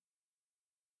crazy.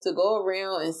 To go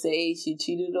around and say she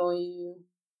cheated on you,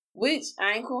 which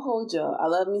I ain't gonna hold y'all. I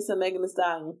love me some Megan Thee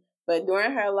Stallion. But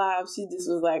during her live, she just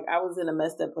was like, I was in a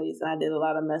messed up place and I did a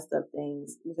lot of messed up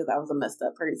things because I was a messed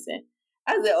up person.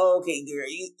 I said, oh, okay, girl,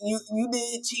 you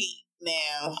did cheat.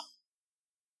 Now,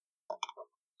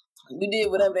 you did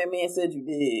whatever that man said you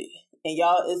did. And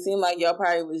y'all, it seemed like y'all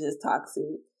probably was just toxic.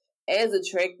 As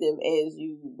attractive as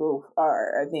you both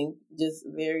are, I think just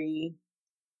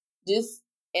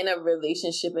in a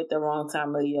relationship at the wrong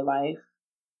time of your life.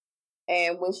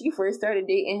 And when she first started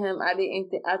dating him, I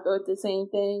thought the same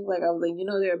thing. Like, I was like,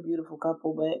 they're a beautiful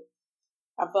couple, but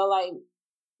I felt like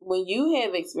when you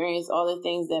have experienced all the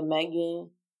things that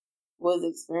Megan was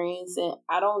experiencing,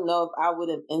 I don't know if I would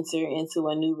have entered into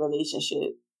a new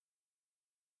relationship.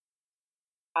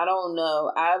 I don't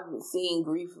know. I've seen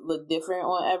grief look different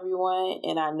on everyone,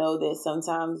 and I know that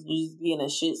sometimes you just be in a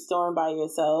shitstorm by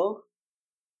yourself.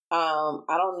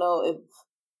 I don't know if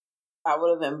I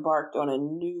would have embarked on a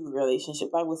new relationship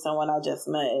like with someone I just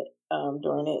met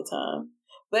during that time.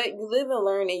 But you live and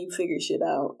learn and you figure shit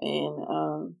out,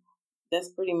 and that's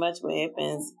pretty much what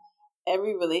happens.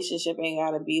 Every relationship ain't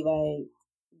gotta be like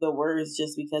the worst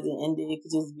just because it ended. It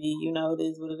could just be, it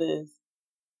is what it is.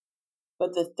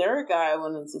 But the third guy I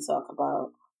wanted to talk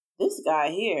about, this guy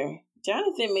here,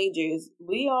 Jonathan Majors.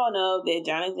 We all know that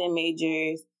Jonathan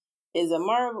Majors is an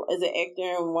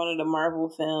actor in one of the Marvel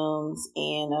films,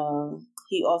 and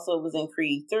he also was in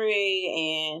Creed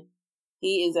 3, and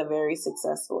he is a very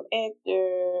successful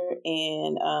actor,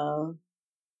 and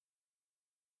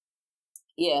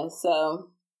so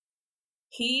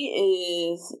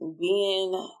he is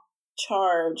being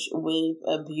charged with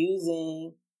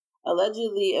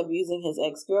allegedly abusing his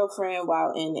ex-girlfriend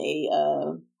while in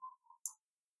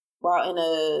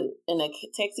a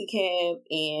taxi cab,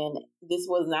 and this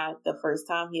was not the first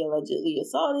time he allegedly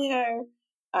assaulted her.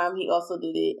 He also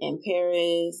did it in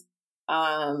Paris.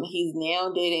 He's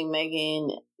now dating Megan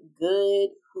Good,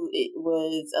 who it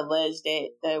was alleged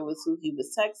that was who he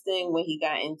was texting when he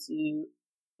got into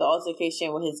the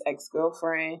altercation with his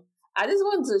ex-girlfriend. I just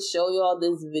wanted to show y'all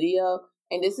this video,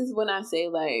 and this is when I say,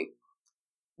 like,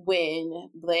 when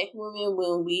Black women,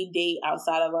 when we date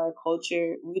outside of our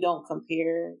culture, we don't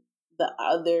compare the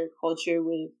other culture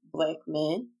with Black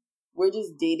men. We're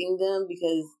just dating them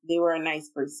because they were a nice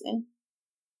person.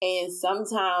 And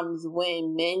sometimes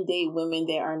when men date women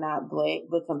that are not Black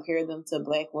but compare them to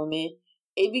Black women,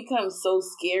 it becomes so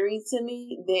scary to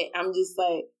me that I'm just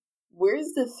like,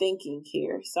 where's the thinking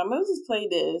here? So I'm going to just play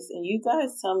this and you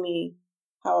guys tell me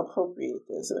how appropriate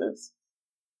this is.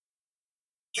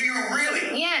 Do you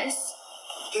really? Yes.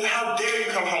 Then how dare you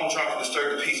come home trying to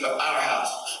disturb the peace of our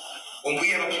house when we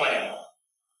have a plan?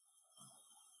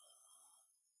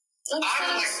 I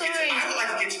would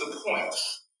like to get to the point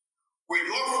where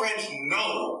your friends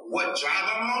know what job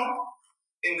I'm on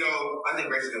and go, I think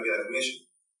Grace is going to be out of commission.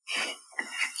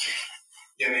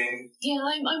 You know what I mean? Yeah, I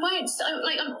won't.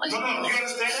 No, you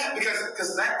understand that?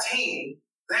 Because that team,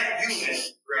 that unit,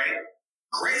 right?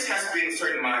 Grace has to be in a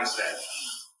certain mindset.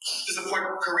 To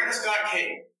support Coretta Scott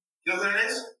King. You know who that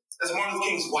is? That's Martin Luther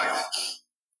King's wife.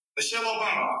 Michelle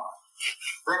Obama.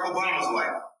 Barack Obama's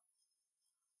wife.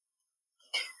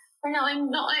 No,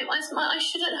 I'm not. I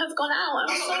shouldn't have gone out.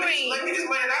 I'm sorry. Let me just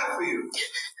lay it out for you.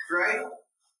 Right?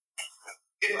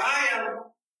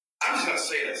 I'm just going to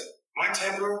say this. My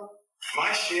temper,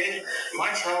 my shit, my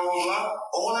trauma, blah,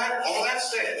 all that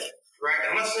said, right?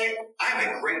 And I'm going to say,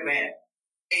 I'm a great man.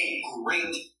 A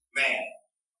great man.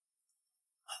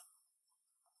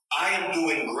 I am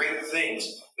doing great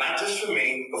things, not just for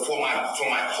me, but for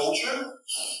my culture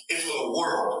and for the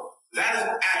world. That is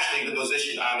actually the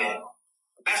position I'm in.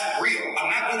 That's real. I'm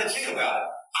not being a dick about it.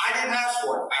 I didn't ask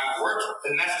for it. I worked,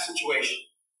 and that's the situation.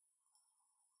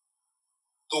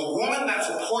 The woman that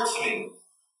supports me,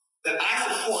 that I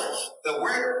support, that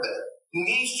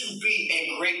needs to be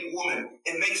a great woman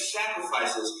and make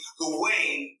sacrifices the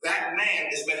way that man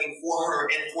is making for her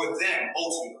and for them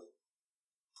ultimately.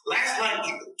 Last night,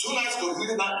 2 nights ago, you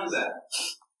did not do that.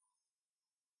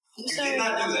 You did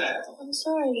not do that. I'm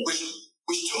sorry.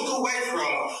 Which took away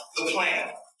from the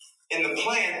plan. And the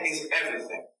plan is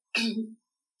everything.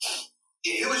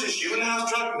 If it was just you in the house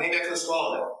drunk, maybe I could have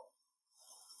swallowed it.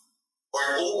 Or I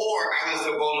would have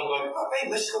felt bold enough like, oh,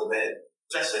 babe, let's go to bed.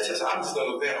 So I said, I'm just going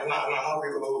to go to bed. I'm not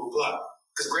hungry, blah, blah, blah, blah.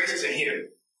 Because Grace isn't here.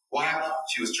 Why?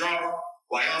 She was drunk.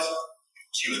 Why else?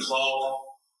 She was clogged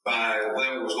by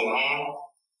whatever was going on.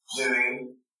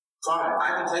 Then fine, I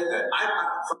can take that.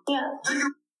 Yeah. Do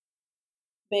you?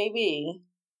 Baby.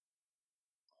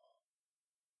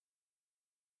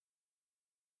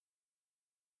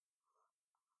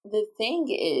 The thing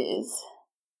is,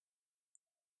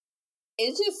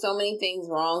 it's just so many things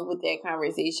wrong with that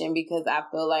conversation because I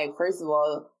feel like, first of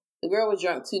all, the girl was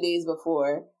drunk 2 days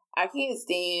before. I can't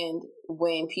stand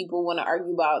when people want to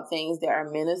argue about things that are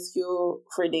minuscule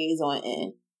for days on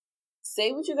end.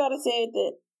 Say what you gotta say at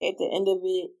the end of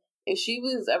it. If she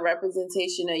was a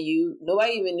representation of you,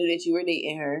 nobody even knew that you were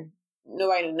dating her.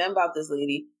 Nobody knew nothing about this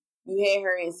lady. You had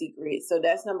her in secret. So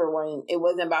that's number one. It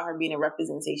wasn't about her being a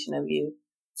representation of you.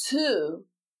 Two,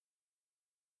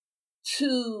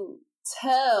 to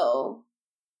tell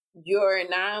your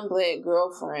non-black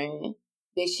girlfriend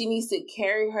that she needs to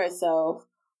carry herself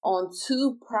on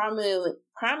two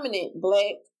prominent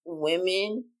black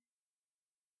women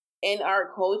in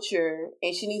our culture,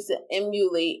 and she needs to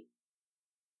emulate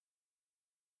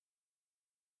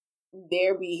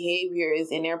their behaviors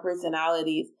and their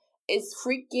personalities, is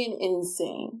freaking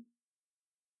insane.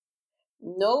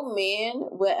 No man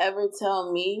would ever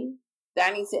tell me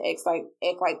that I need to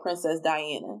act like Princess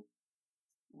Diana.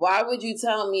 Why would you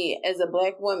tell me as a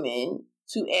black woman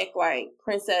to act like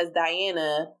Princess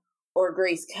Diana or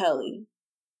Grace Kelly?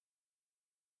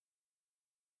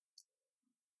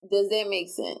 Does that make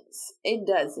sense? It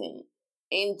doesn't.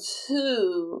 And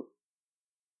two,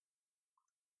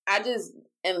 I just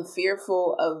am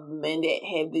fearful of men that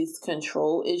have this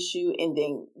control issue and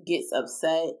then gets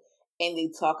upset and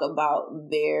they talk about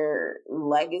their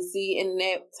legacy in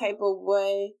that type of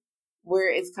way,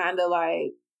 where it's kind of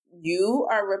like, you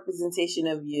are a representation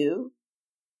of you.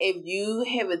 If you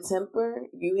have a temper,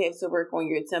 you have to work on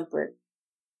your temper.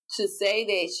 To say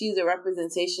that she's a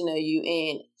representation of you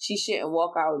and she shouldn't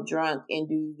walk out drunk and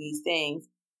do these things,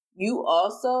 you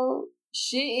also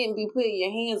shouldn't be putting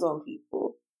your hands on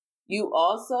people. You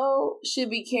also should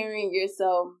be carrying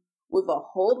yourself with a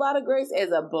whole lot of grace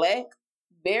as a black,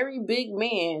 very big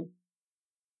man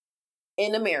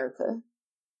in America.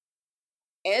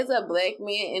 As a black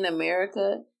man in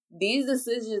America, these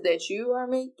decisions that you are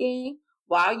making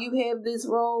while you have this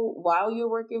role, while you're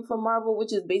working for Marvel,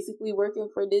 which is basically working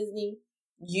for Disney,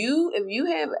 if you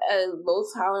have a low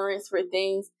tolerance for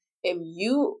things, if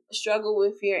you struggle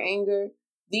with your anger,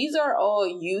 these are all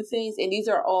you things and these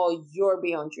are all your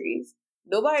boundaries.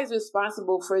 Nobody's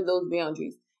responsible for those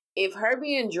boundaries. If her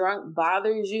being drunk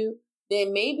bothers you,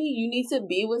 then maybe you need to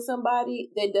be with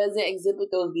somebody that doesn't exhibit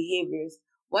those behaviors.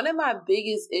 One of my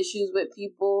biggest issues with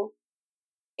people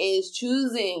is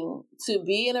choosing to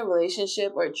be in a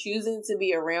relationship or choosing to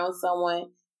be around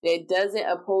someone that doesn't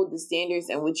uphold the standards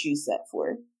in which you set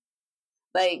for.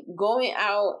 Like going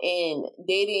out and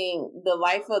dating the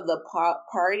life of the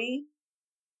party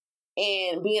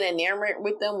and being enamored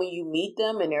with them when you meet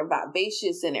them and they're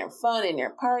vivacious and they're fun and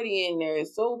they're partying and they're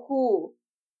so cool.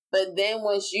 But then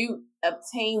once you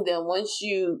obtain them, once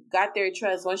you got their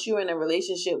trust, once you're in a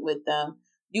relationship with them,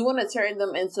 you want to turn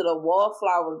them into the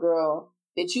wallflower girl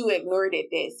that you ignored at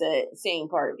that same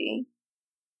party.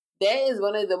 That is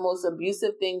one of the most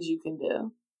abusive things you can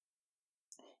do.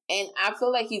 And I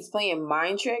feel like he's playing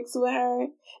mind tricks with her.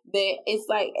 That it's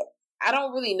like, I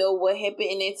don't really know what happened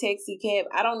in that taxi cab.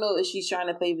 I don't know if she's trying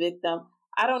to play victim.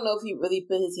 I don't know if he really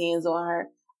put his hands on her.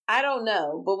 I don't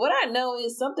know. But what I know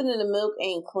is something in the milk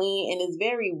ain't clean and it's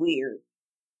very weird.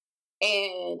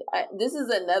 And this is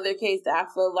another case that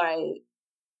I feel like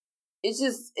it's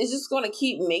just going to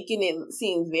keep making it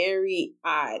seem very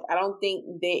odd. I don't think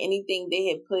that anything they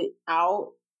have put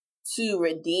out to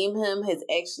redeem him has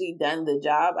actually done the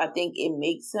job. I think it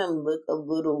makes him look a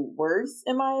little worse,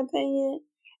 in my opinion.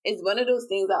 It's one of those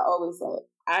things I always say.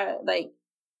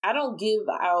 I don't give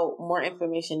out more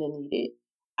information than needed.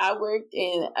 I worked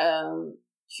in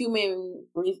human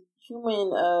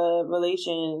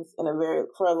relations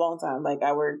for a long time. Like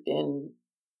I worked in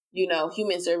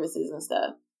human services and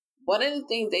stuff. One of the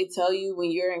things they tell you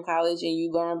when you're in college and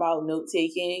you learn about note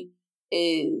taking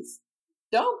is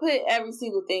don't put every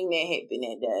single thing that happened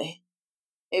that day.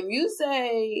 If you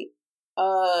say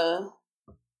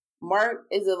Mark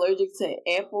is allergic to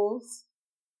apples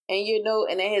and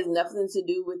and it has nothing to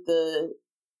do with the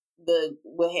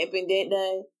what happened that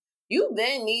day, you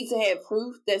then need to have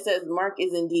proof that says Mark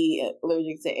is indeed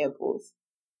allergic to apples.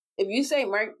 If you say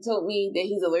Mark told me that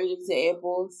he's allergic to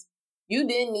apples, you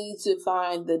then need to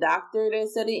find the doctor that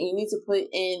said it, and you need to put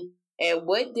in at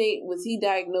what date was he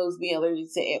diagnosed being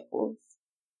allergic to apples.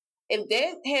 If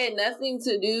that had nothing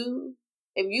to do,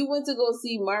 if you went to go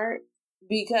see Mark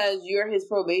because you're his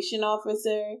probation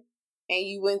officer and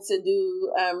you went to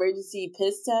do emergency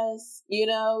piss tests,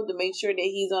 to make sure that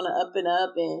he's on the up and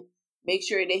up and make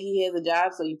sure that he has a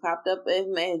job. So you popped up at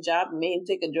him at his job and made him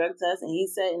take a drug test and he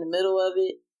sat in the middle of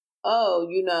it. Oh,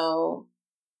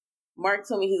 Mark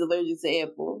told me he's allergic to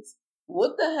apples.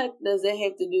 What the heck does that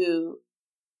have to do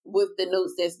with the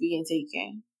notes that's being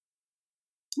taken?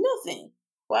 Nothing.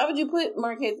 Why would you put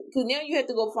Mark? Because now you have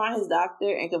to go find his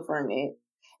doctor and confirm it.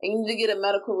 And you need to get a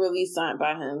medical release signed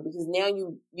by him because now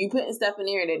you putting stuff in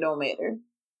there that don't matter.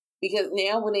 Because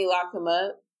now when they lock him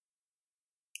up,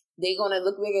 they're gonna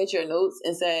look back at your notes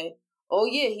and say, "Oh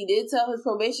yeah, he did tell his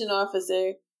probation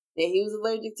officer that he was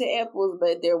allergic to apples,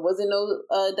 but there wasn't no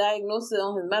diagnosis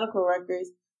on his medical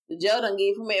records. The jail done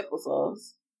gave him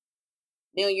applesauce.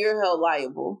 Now you're held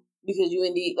liable because you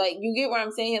indeed you get what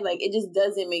I'm saying? Like it just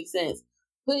doesn't make sense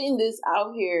putting this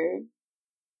out here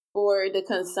for the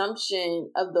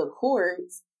consumption of the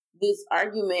courts, this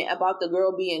argument about the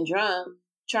girl being drunk,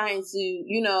 trying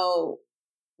to,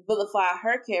 vilify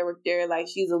her character like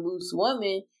she's a loose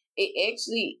woman, it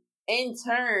actually, in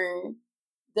turn,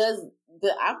 does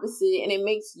the opposite and it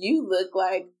makes you look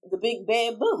like the big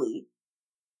bad bully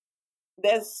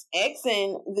that's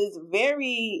asking this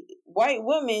very white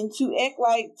woman to act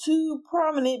like two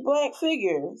prominent black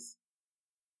figures.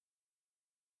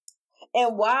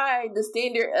 And why the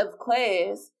standard of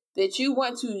class that you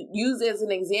want to use as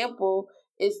an example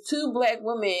is two black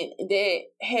women that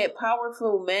had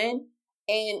powerful men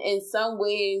and in some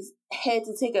ways had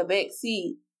to take a back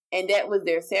seat, and that was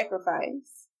their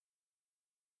sacrifice.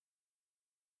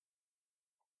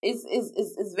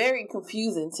 It's very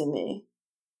confusing to me.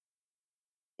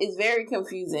 It's very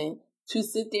confusing to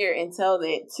sit there and tell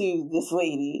that to this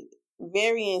lady.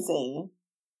 Very insane.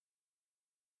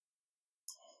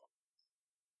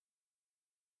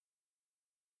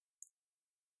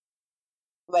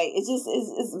 Like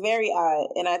it's very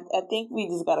odd, and I think we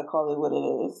just gotta call it what it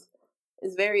is.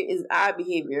 It's odd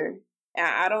behavior.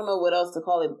 I don't know what else to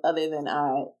call it other than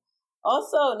odd.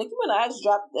 Also, Nicki Minaj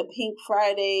dropped the Pink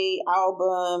Friday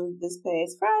album this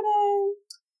past Friday.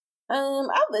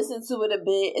 I listened to it a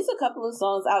bit. It's a couple of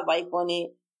songs I like on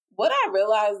it. What I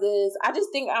realized is I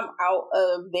just think I'm out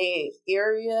of the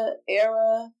era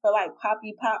for like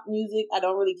poppy pop music. I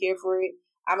don't really care for it.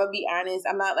 I'm gonna be honest.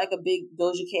 I'm not like a big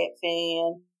Doja Cat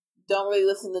fan. Don't really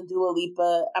listen to Dua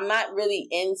Lipa. I'm not really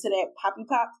into that poppy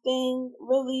pop thing,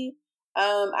 really.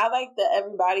 I like the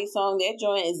Everybody song. That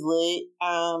joint is lit.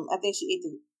 I think she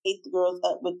ate the girls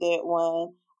up with that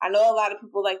one. I know a lot of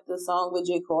people like the song with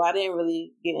J. Cole. I didn't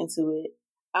really get into it.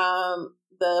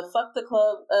 The Fuck the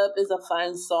Club Up is a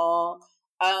fun song.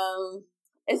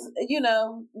 It's,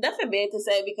 nothing bad to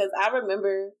say because I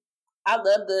remember I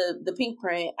love the Pink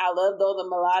Print. I loved all the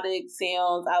melodic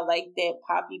sounds. I like that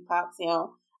poppy pop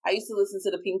sound. I used to listen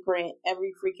to the Pink Print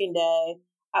every freaking day.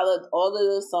 I loved all of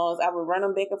those songs. I would run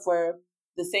them back and forth.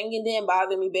 The singing didn't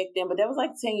bother me back then, but that was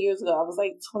like 10 years ago. I was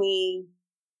like 22,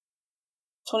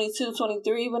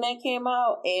 23 when that came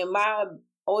out. And my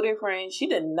older friend, she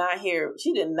did not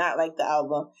like the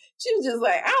album. She was just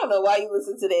like, I don't know why you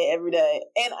listen to that every day.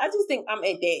 And I just think I'm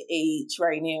at that age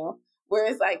right now where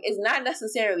it's like, it's not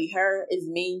necessarily her, it's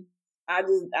me.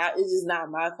 It's just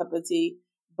not my cup of tea.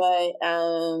 But,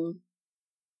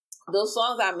 those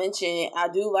songs I mentioned, I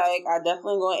do like. I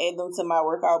definitely gonna add them to my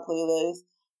workout playlist.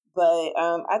 But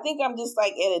I think I'm just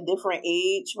like at a different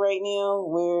age right now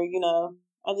where,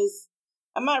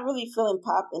 I'm not really feeling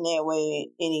pop in that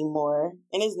way anymore.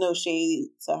 And it's no shade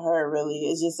to her really.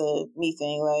 It's just a me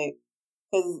thing. Like,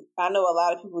 cause I know a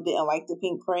lot of people didn't like the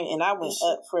Pink Print and I went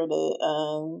up for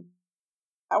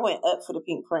the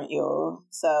Pink Print, y'all.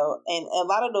 So, and a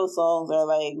lot of those songs are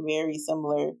like very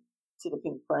similar to the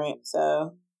Pink Print.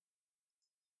 So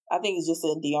I think it's just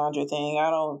a DeAndre thing. I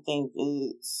don't think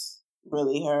it's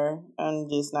really her. I'm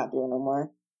just not there no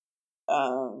more.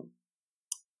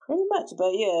 Pretty much.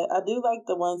 But yeah, I do like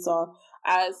the one song.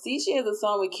 I see she has a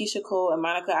song with Keisha Cole and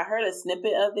Monica. I heard a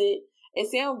snippet of it. It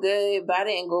sounded good, but I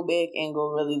didn't go back and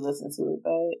go really listen to it.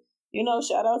 But,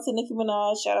 shout out to Nicki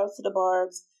Minaj. Shout out to the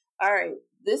Barbs. All right.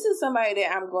 This is somebody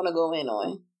that I'm going to go in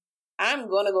on. I'm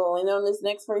going to go in on this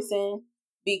next person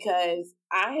because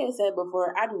I had said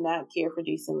before, I do not care for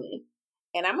Jason Lee.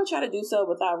 And I'm going to try to do so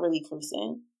without really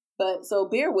cursing. But so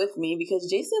bear with me because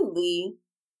Jason Lee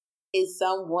is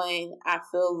someone I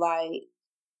feel like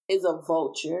is a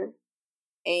vulture.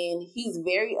 And he's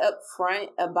very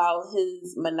upfront about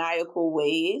his maniacal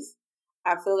ways.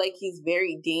 I feel like he's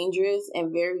very dangerous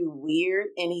and very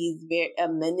weird. And he's very a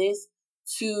menace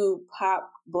to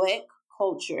pop black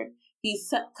culture. he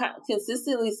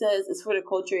consistently says it's for the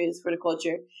culture, it's for the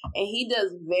culture. And he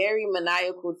does very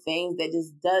maniacal things that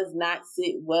just does not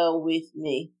sit well with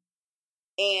me.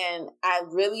 And I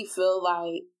really feel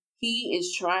like he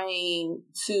is trying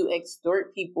to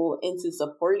extort people into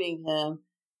supporting him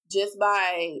just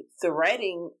by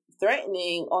threatening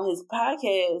on his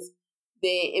podcast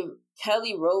that if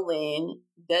Kelly Rowland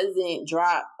doesn't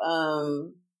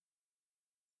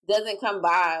come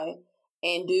by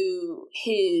and do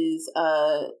his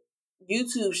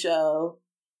YouTube show,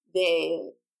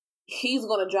 that he's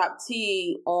gonna drop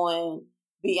tea on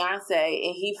Beyonce,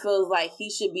 and he feels like he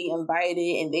should be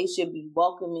invited and they should be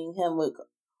welcoming him with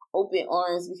open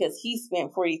arms because he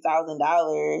spent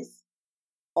 $40,000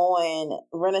 on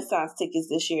Renaissance tickets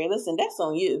this year. Listen, that's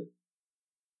on you.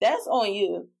 That's on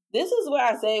you. This is what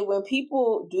I say when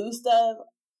people do stuff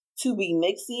to be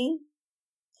mixy.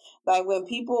 Like when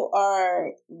people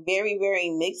are very, very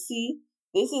mixy,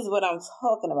 this is what I'm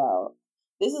talking about.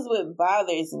 This is what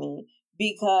bothers me,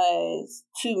 because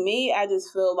to me, I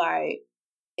just feel like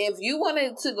if you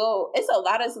wanted to go, it's a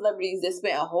lot of celebrities that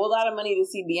spent a whole lot of money to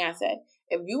see Beyonce.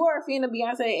 If you are a fan of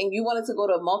Beyonce and you wanted to go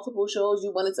to multiple shows,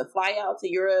 you wanted to fly out to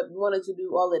Europe, you wanted to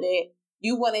do all of that,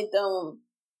 you wanted them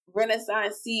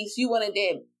Renaissance seats, you wanted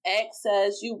that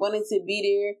access, you wanted to be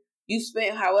there, you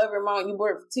spent however amount, you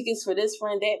bought tickets for this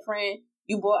friend, that friend,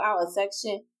 you bought out a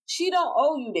section. She don't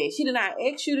owe you that. She did not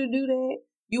ask you to do that.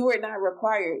 You were not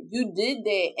required. You did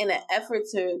that in an effort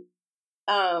to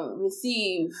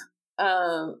receive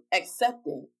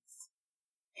acceptance.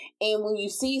 And when you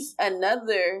see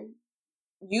another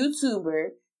YouTuber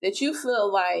that you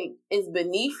feel like is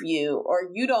beneath you, or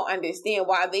you don't understand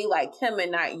why they like him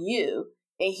and not you,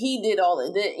 and he did all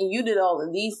of that and you did all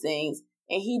of these things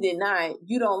and he did not,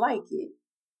 you don't like it.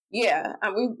 Yeah,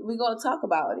 we're going to talk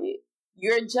about it.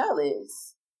 You're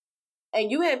jealous. And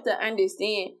you have to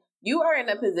understand, you are in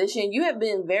a position, you have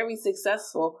been very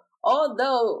successful,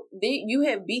 although you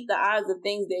have beat the odds of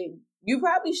things that you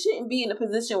probably shouldn't be in a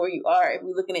position where you are if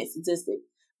we're looking at statistics,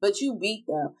 but you beat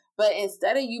them. But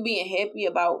instead of you being happy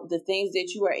about the things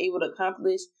that you are able to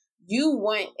accomplish, you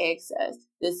want access.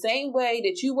 The same way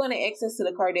that you wanted access to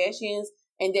the Kardashians,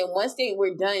 and then once they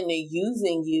were done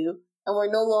using you and were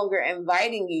no longer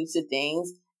inviting you to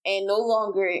things, and no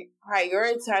longer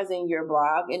prioritizing your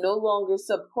blog, and no longer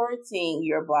supporting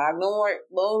your blog, no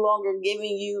longer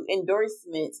giving you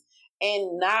endorsements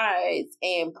and nods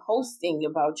and posting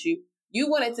about you. You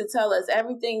wanted to tell us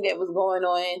everything that was going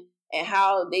on and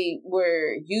how they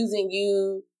were using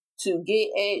you to get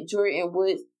at Jordan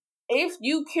Woods. If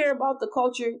you care about the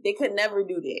culture, they could never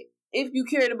do that. If you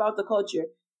cared about the culture,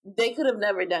 they could have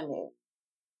never done that.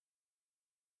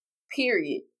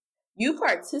 Period. You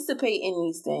participate in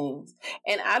these things.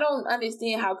 And I don't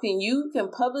understand how you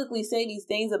can publicly say these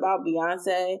things about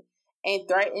Beyonce and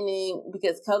threatening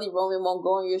because Kelly Rowland won't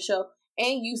go on your show,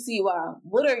 and you see why.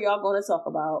 What are y'all going to talk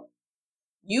about?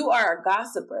 You are a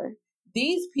gossiper.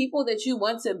 These people that you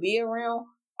want to be around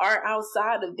are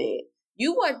outside of that.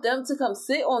 You want them to come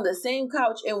sit on the same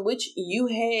couch in which you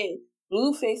had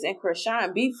Blueface and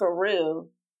Krishan. Be for real.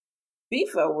 Be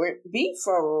for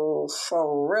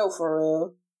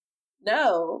real.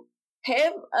 No.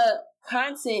 Have a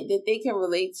content that they can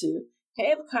relate to.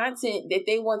 Have content that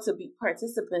they want to be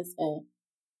participants in.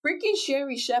 Freaking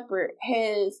Sherry Shepherd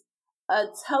has a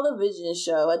television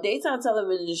show, a daytime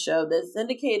television show that's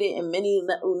syndicated in many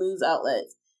news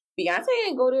outlets. Beyonce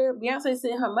ain't go there. Beyonce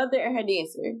sent her mother and her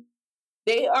dancer.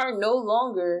 They are no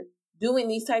longer doing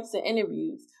these types of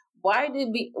interviews. Why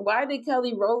did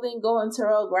Kelly Rowland go on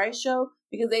Terrell Grice's show?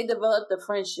 Because they developed a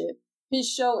friendship. His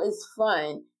show is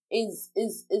fun. Is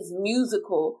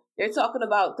musical. They're talking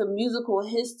about the musical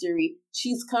history.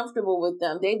 She's comfortable with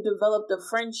them. They've developed a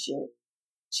friendship.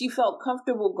 She felt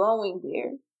comfortable going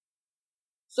there.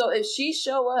 So if she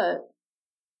show up,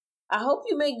 I hope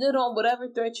you make good on whatever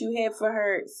threat you had for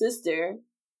her sister,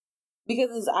 because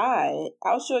it's odd.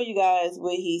 I'll show you guys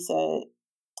what he said.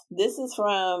 This is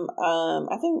from,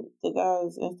 I think the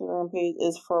guy's Instagram page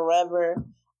is Forever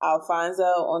Alfonso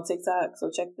on TikTok.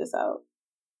 So check this out.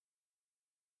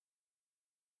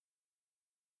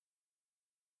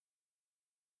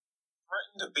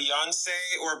 Threatened Beyonce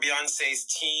or Beyonce's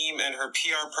team and her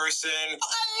PR person.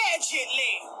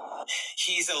 Allegedly.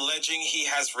 He's alleging he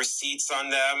has receipts on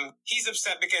them. He's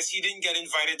upset because he didn't get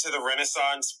invited to the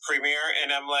Renaissance premiere,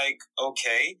 and I'm like,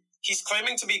 okay. He's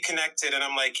claiming to be connected, and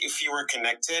I'm like, if you were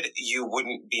connected, you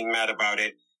wouldn't be mad about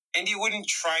it, and you wouldn't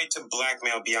try to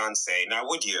blackmail Beyonce, now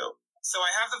would you? So I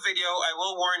have the video. I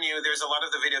will warn you, there's a lot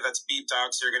of the video that's beeped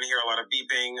out, so you're going to hear a lot of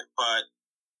beeping, but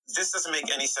this doesn't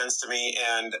make any sense to me,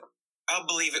 and I'll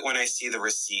believe it when I see the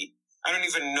receipt. I don't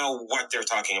even know what they're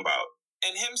talking about.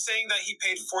 And him saying that he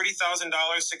paid $40,000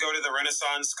 to go to the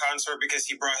Renaissance concert because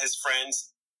he brought his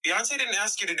friends. Beyonce didn't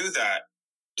ask you to do that.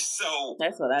 So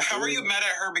That's what I how are think. you mad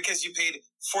at her because you paid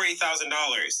 $40,000?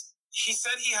 He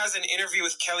said he has an interview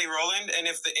with Kelly Rowland, and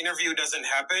if the interview doesn't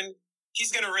happen,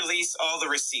 he's going to release all the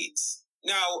receipts.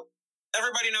 Now,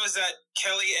 everybody knows that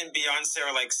Kelly and Beyonce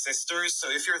are like sisters,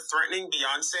 so if you're threatening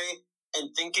Beyonce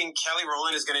and thinking Kelly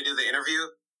Rowland is going to do the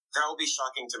interview, that will be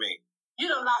shocking to me.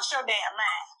 You done lost your damn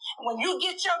mind. When you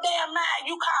get your damn mind,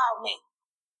 you call me.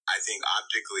 I think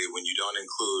optically, when you don't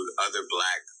include other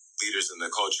Black leaders in the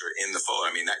culture in the fold,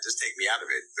 I mean, that just take me out of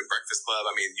it. The Breakfast Club,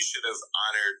 I mean, you should have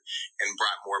honored and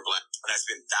brought more Black. And I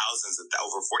spent thousands of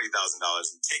over $40,000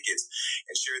 in tickets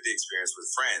and shared the experience with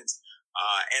friends.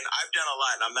 And I've done a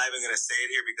lot, and I'm not even going to say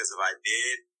it here because if I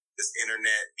did, this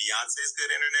internet, Beyonce's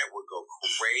good internet would go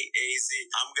crazy.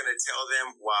 I'm going to tell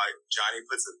them why Johnny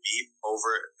puts a beep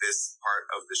over this part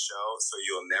of the show, so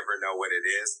you'll never know what it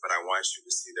is, but I want you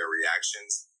to see their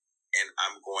reactions, and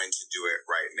I'm going to do it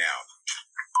right now.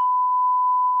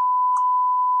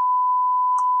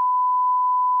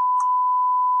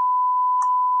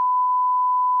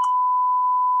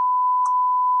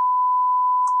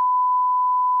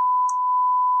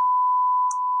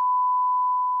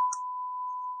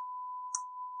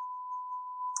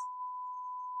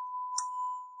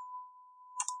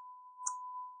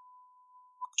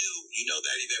 You know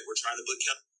that Yvette, we're trying to book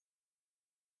Kelly.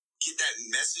 Get that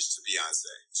message to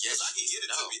Beyonce. Yes, I can get it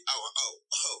to me. I'm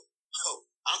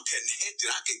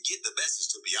connected. I can get the message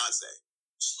to Beyonce.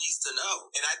 She needs to know.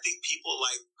 And I think people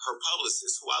like her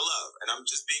publicist, who I love, and I'm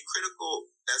just being critical.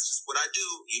 That's just what I do.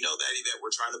 You know that Yvette, we're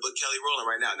trying to book Kelly Rowland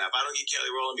right now. Now, if I don't get Kelly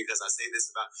Rowland because I say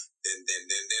this about, then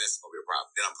it's gonna be a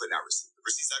problem. Then I'm putting out receipts. The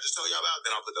receipts I just told y'all about,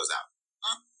 then I'll put those out.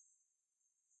 Huh?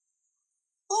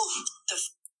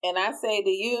 And I say to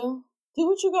you, do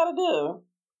what you gotta do.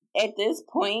 At this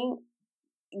point,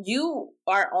 you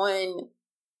are on.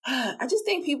 I just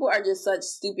think people are just such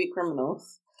stupid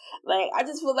criminals. Like, I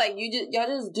just feel like y'all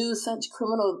just do such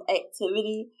criminal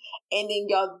activity, and then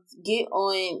y'all get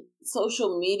on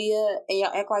social media and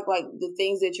y'all act like the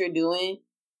things that you're doing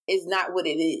is not what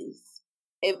it is.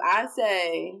 If I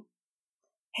say,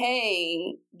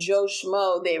 hey, Joe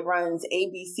Schmo that runs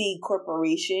ABC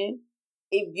Corporation,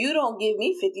 if you don't give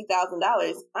me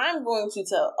 $50,000, I'm going to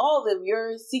tell all of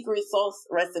your secret sauce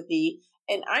recipe,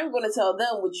 and I'm going to tell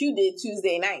them what you did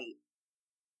Tuesday night.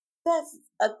 That's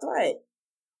a threat,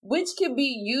 which can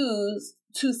be used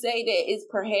to say that it's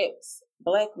perhaps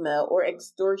blackmail or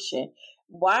extortion.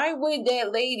 Why would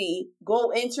that lady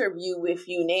go interview with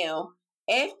you now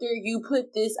after you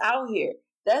put this out here?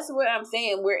 That's what I'm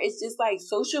saying, where it's just like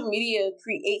social media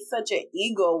creates such an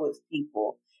ego with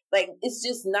people. Like, it's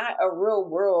just not a real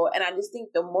world. And I just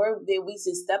think the more that we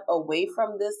just step away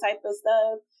from this type of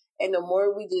stuff, and the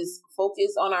more we just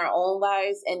focus on our own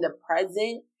lives and the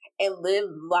present and live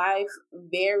life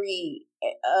very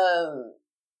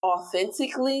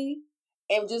authentically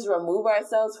and just remove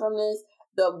ourselves from this,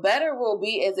 the better we'll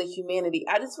be as a humanity.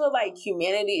 I just feel like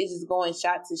humanity is just going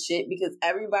shot to shit because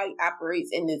everybody operates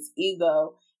in this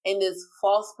ego and this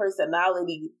false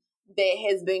personality that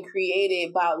has been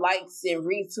created by likes and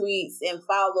retweets and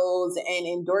follows and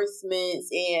endorsements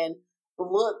and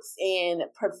looks and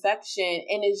perfection,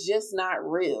 and it's just not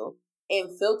real. And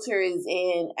filters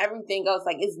and everything else,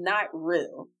 like, it's not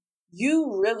real.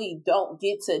 You really don't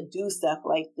get to do stuff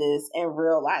like this in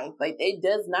real life. Like, it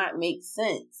does not make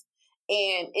sense.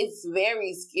 And it's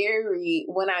very scary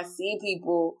when I see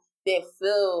people that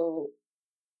feel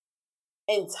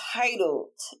entitled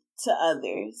to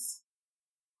others.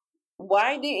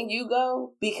 Why didn't you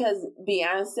go? Because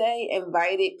Beyonce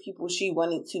invited people she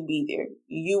wanted to be there.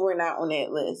 You were not on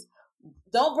that list.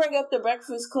 Don't bring up the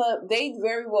Breakfast Club. They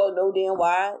very well know damn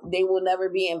why they will never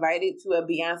be invited to a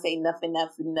Beyonce nothing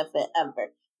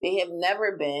ever. They have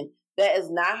never been. That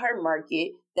is not her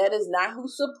market. That is not who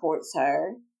supports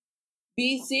her.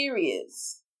 Be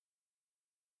serious.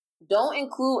 Don't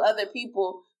include other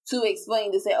people to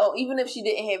explain, to say, oh, even if she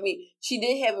didn't have me, she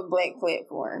did have a Black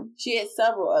platform. She had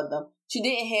several of them. She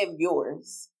didn't have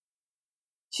yours.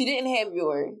 She didn't have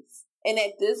yours. And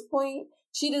at this point,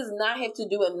 she does not have to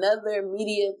do another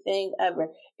media thing ever.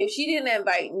 If she didn't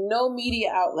invite no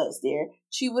media outlets there,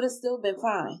 she would have still been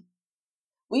fine.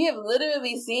 We have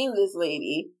literally seen this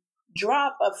lady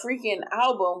drop a freaking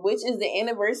album, which is the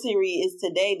anniversary is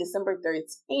today, December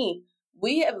 13th.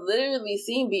 We have literally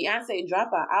seen Beyonce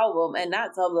drop an album and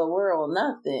not tell the world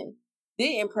nothing.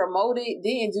 Didn't promote it,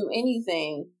 didn't do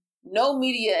anything. No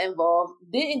media involved,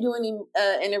 didn't do any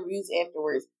interviews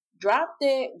afterwards. Dropped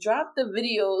the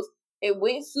videos. It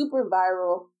went super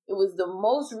viral. It was the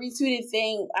most retweeted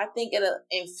thing, I think,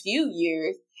 in few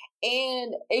years.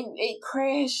 And it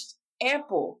crashed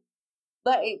Apple.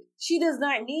 Like, she does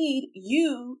not need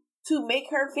you to make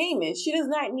her famous. She does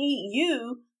not need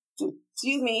you to,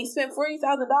 spend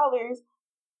 $40,000.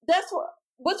 That's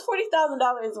what's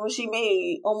 $40,000 when she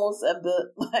made almost a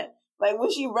bit, like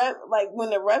when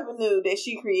the revenue that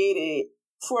she created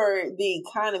for the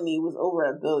economy was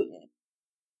over $1 billion.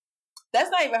 That's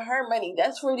not even her money.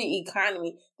 That's for the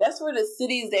economy. That's for the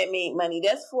cities that made money.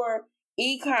 That's for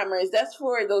e-commerce. That's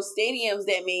for those stadiums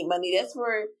that made money. That's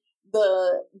for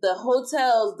the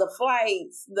hotels, the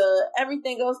flights, the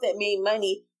everything else that made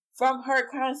money from her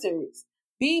concerts.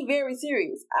 Be very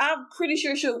serious. I'm pretty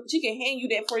sure she can hand you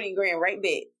that 40 grand right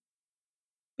back.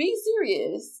 Be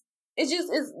serious.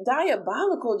 It's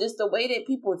diabolical just the way that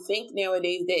people think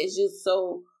nowadays, that is just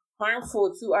so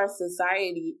harmful to our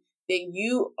society, that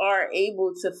you are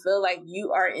able to feel like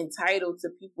you are entitled to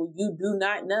people you do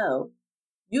not know.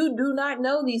 You do not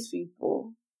know these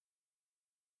people.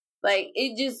 Like,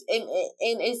 it just, and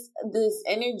it's this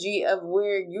energy of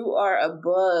where you are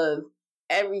above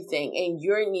everything and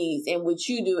your needs and what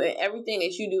you do, and everything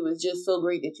that you do is just so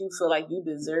great that you feel like you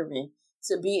deserving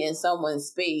to be in someone's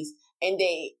space. And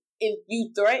if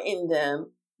you threaten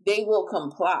them, they will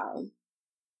comply.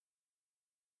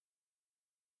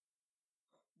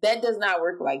 That does not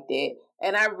work like that.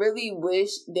 And I really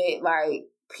wish that, like,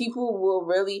 people will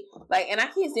really, like, and I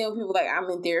can't stand when people like, I'm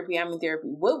in therapy.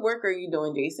 What work are you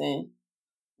doing, Jason?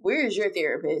 Where is your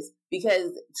therapist?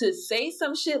 Because to say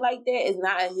some shit like that is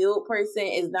not a healed person,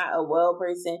 is not a well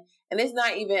person, and it's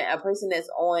not even a person that's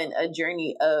on a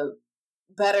journey of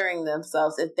bettering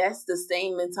themselves, if that's the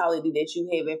same mentality that you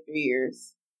have after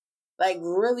years. Like,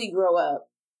 really grow up.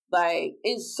 Like,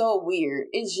 it's so weird.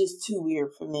 It's just too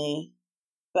weird for me.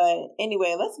 But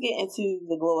anyway, let's get into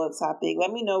the glow up topic.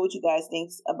 Let me know what you guys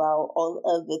think about all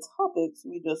of the topics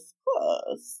we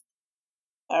discussed.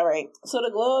 All right. So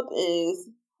the glow up is,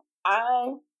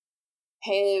 I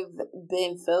have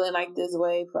been feeling like this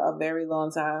way for a very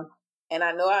long time. And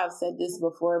I know I've said this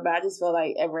before, but I just feel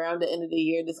like around the end of the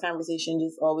year, this conversation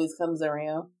just always comes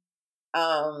around.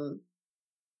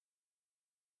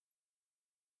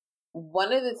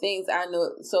 One of the things I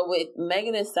know, so with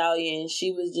Megan Thee Stallion,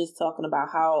 she was just talking about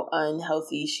how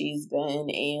unhealthy she's been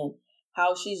and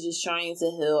how she's just trying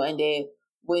to heal. And that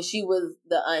when she was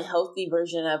the unhealthy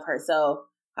version of herself,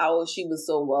 how she was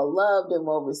so well loved and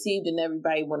well received and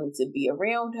everybody wanted to be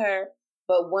around her.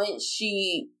 But once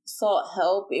she sought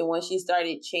help and when she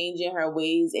started changing her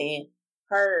ways and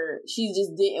she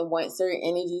just didn't want certain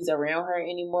energies around her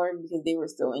anymore because they were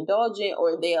still indulgent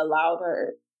or they allowed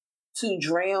her to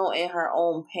drown in her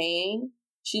own pain.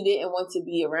 She didn't want to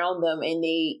be around them, and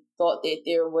they thought that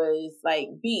there was like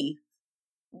beef.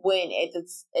 When at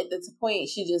the point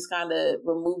she just kind of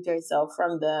removed herself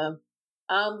from them.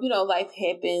 Life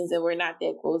happens, and we're not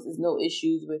that close. There's no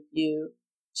issues with you.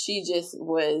 She just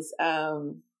was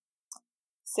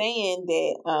saying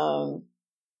that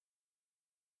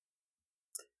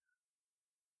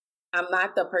I'm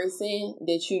not the person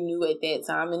that you knew at that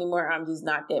time anymore. I'm just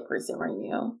not that person right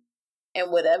now. And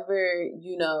whatever,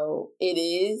 it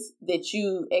is that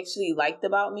you actually liked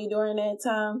about me during that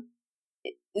time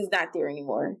is not there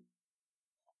anymore.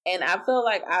 And I feel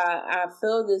like I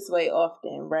feel this way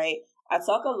often, right? I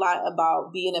talk a lot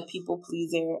about being a people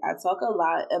pleaser. I talk a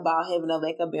lot about having a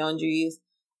lack of boundaries,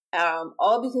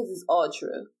 all because it's all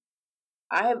true.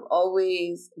 I have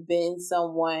always been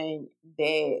someone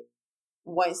that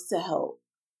wants to help.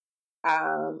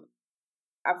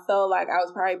 I felt like I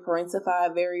was probably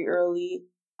parentified very early.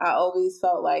 I always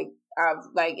felt like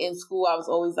in school I was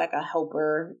always like a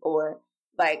helper, or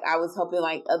like I was helping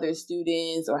like other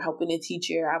students or helping a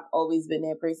teacher. I've always been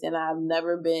that person. I've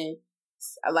never been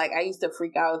like, I used to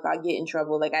freak out if I get in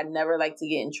trouble. Like, I never like to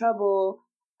get in trouble.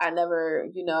 I never,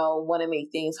 want to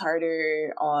make things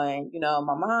harder on,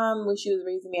 my mom when she was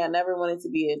raising me. I never wanted to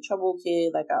be a trouble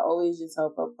kid. Like, I always just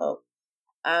help.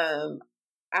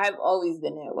 I've always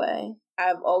been that way.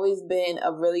 I've always been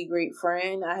a really great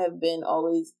friend. I have been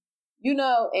always,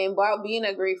 and while being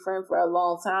a great friend for a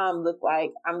long time, look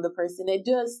like I'm the person that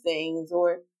does things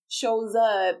or shows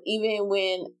up even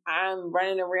when I'm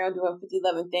running around doing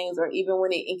 50-11 things, or even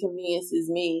when it inconveniences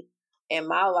me in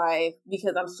my life,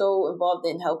 because I'm so involved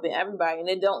in helping everybody. And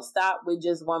it don't stop with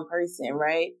just one person,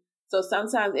 right? So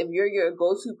sometimes if you're your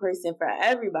go-to person for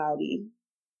everybody,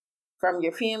 from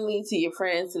your family to your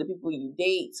friends to the people you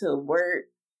date to work,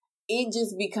 it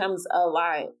just becomes a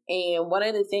lot. And one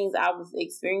of the things I was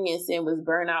experiencing was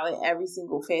burnout in every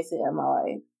single facet of my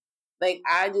life. Like,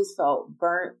 I just felt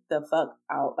burnt the fuck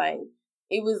out. Like,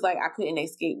 it was like I couldn't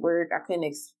escape work. I couldn't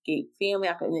escape family.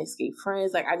 I couldn't escape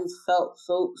friends. Like I just felt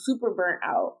so super burnt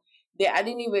out that I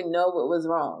didn't even know what was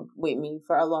wrong with me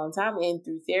for a long time. And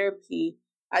through therapy,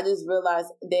 I just realized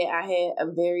that I had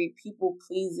a very people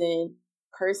pleasing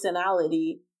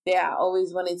personality, that I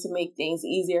always wanted to make things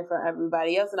easier for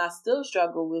everybody else. And I still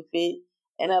struggle with it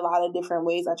in a lot of different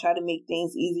ways. I try to make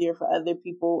things easier for other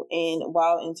people, and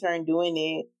while in turn doing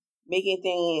it, making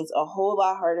things a whole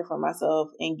lot harder for myself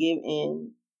and give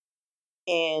in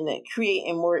and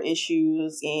creating more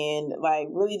issues and like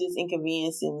really just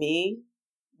inconveniencing me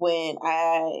when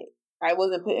I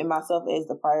wasn't putting myself as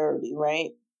the priority,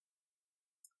 right?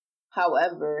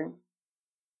 However,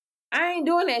 I ain't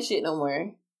doing that shit no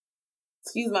more.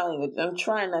 Excuse my language. I'm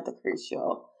trying not to curse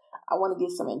y'all. I want to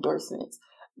get some endorsements,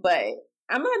 but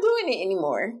I'm not doing it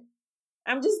anymore.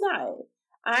 I'm just not.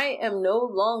 I am no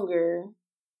longer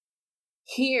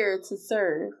here to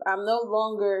serve. I'm no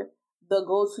longer the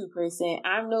go-to person.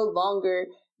 I'm no longer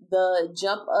the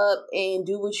jump up and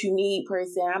do what you need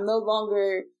person. I'm no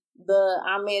longer the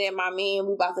I'm mad at my man,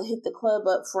 we about to hit the club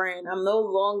up friend. I'm no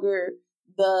longer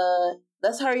the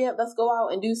let's hurry up, let's go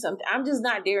out and do something. I'm just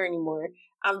not there anymore.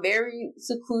 I'm very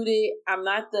secluded. I'm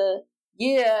not the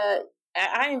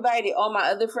I invited all my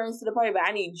other friends to the party, but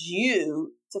I need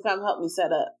you to come help me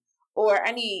set up. Or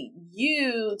I need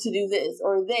you to do this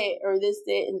or that or this,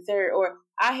 that, and third. Or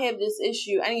I have this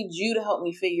issue. I need you to help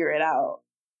me figure it out.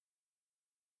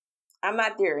 I'm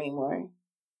not there anymore.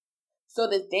 So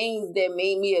the things that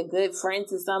made me a good friend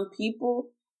to some people,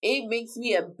 it makes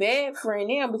me a bad friend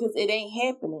now because it ain't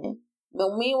happening.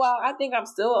 But meanwhile, I think I'm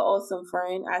still an awesome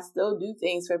friend. I still do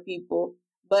things for people,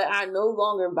 but I no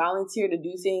longer volunteer to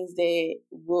do things that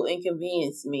will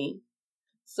inconvenience me.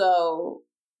 So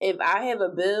if I have a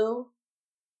bill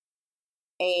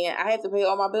and I have to pay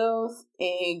all my bills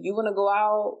and you want to go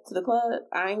out to the club,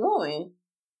 I ain't going.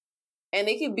 And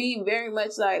it could be very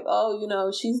much like,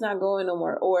 oh, she's not going no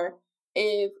more. Or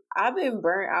if I've been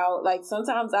burnt out, like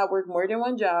sometimes I work more than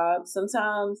one job.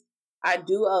 Sometimes I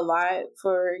do a lot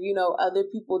for, other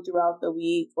people throughout the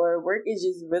week, or work is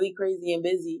just really crazy and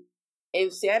busy.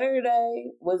 If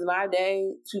Saturday was my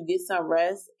day to get some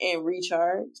rest and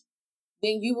recharge,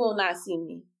 then you will not see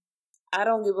me. I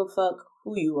don't give a fuck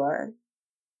who you are.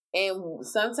 And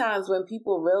sometimes when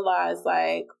people realize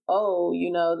like, oh,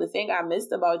 the thing I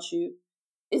missed about you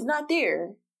is not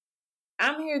there.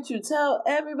 I'm here to tell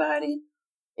everybody,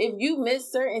 if you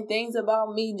miss certain things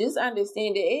about me, just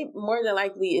understand that it more than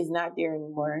likely is not there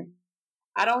anymore.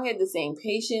 I don't have the same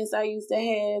patience I used to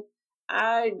have.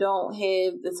 I don't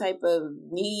have the type of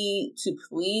need to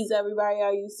please everybody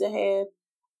I used to have.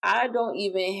 I don't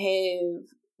even have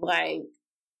like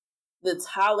the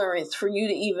tolerance for you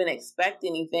to even expect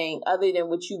anything other than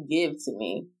what you give to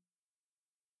me.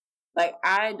 Like,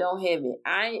 I don't have it.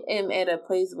 I am at a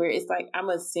place where it's like I'm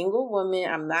a single woman.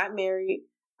 I'm not married.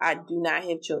 I do not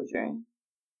have children.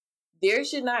 There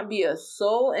should not be a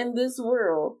soul in this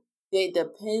world that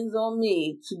depends on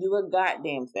me to do a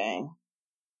goddamn thing.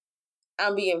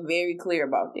 I'm being very clear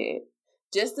about that.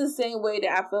 Just the same way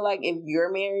that I feel like if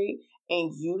you're married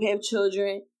and you have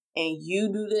children and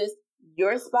you do this,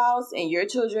 your spouse and your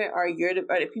children are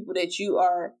the people that you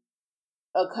are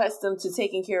accustomed to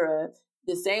taking care of.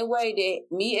 The same way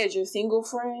that me as your single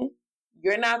friend,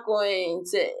 you're not going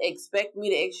to expect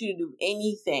me to ask you to do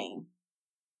anything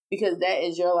because that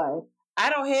is your life.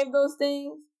 I don't have those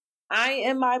things. I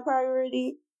am my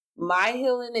priority. My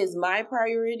healing is my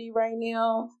priority right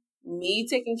now. Me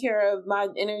taking care of my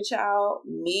inner child,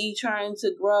 me trying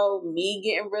to grow, me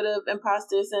getting rid of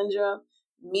imposter syndrome,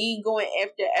 me going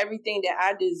after everything that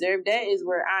I deserve. That is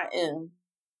where I am.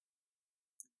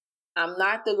 I'm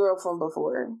not the girl from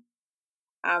before.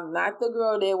 I'm not the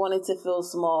girl that wanted to feel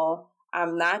small.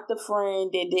 I'm not the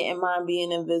friend that didn't mind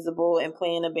being invisible and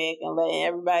playing the back and letting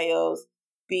everybody else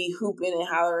be hooping and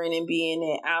hollering and being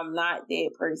it. I'm not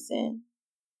that person.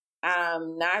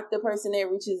 I'm not the person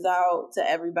that reaches out to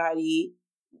everybody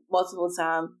multiple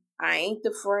times. I ain't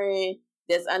the friend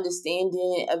that's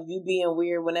understanding of you being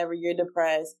weird whenever you're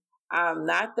depressed. I'm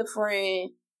not the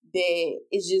friend that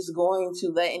is just going to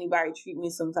let anybody treat me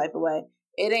some type of way.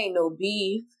 It ain't no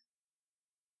beef,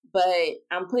 but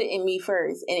I'm putting me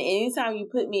first. And anytime you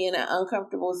put me in an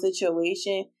uncomfortable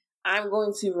situation, I'm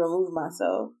going to remove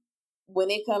myself.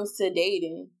 When it comes to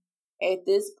dating, at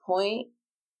this point,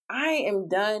 I am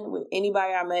done with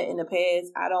anybody I met in the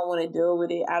past. I don't want to deal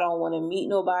with it. I don't want to meet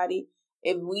nobody.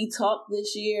 If we talk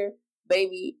this year,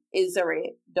 baby, it's a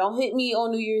wrap. Don't hit me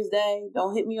on New Year's Day.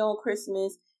 Don't hit me on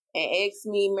Christmas and ask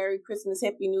me Merry Christmas,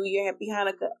 Happy New Year, Happy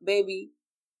Hanukkah. Baby,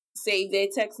 save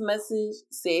that text message,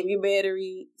 save your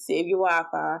battery, save your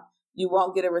Wi-Fi. you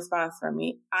won't get a response from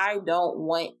me. I don't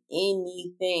want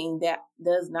anything that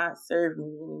does not serve me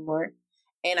anymore.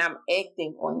 And I'm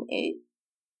acting on it.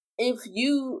 If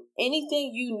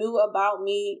anything you knew about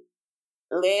me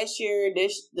last year,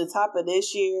 the top of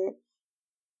this year,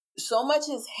 so much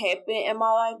has happened in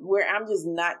my life where I'm just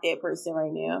not that person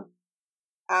right now.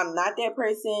 I'm not that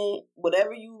person.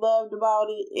 Whatever you loved about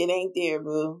it, it ain't there,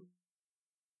 boo.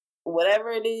 Whatever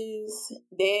it is,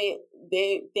 they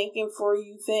thinking for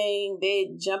you thing,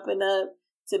 they jumping up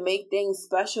to make things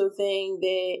special thing,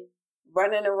 they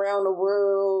running around the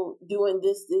world doing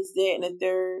this, that, and the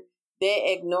third.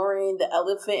 They're ignoring the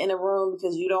elephant in the room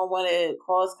because you don't want to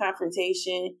cause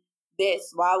confrontation. They're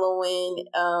swallowing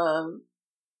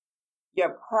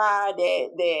your pride,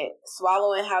 that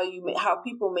swallowing how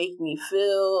people make me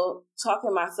feel,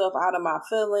 talking myself out of my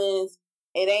feelings.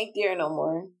 It ain't there no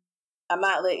more. I'm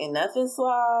not letting nothing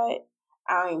slide.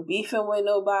 I ain't beefing with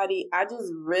nobody. I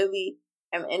just really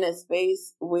am in a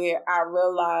space where I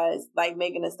realize, like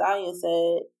Megan Thee Stallion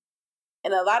said,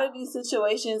 in a lot of these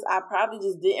situations, I probably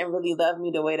just didn't really love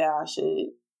me the way that I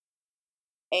should.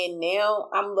 And now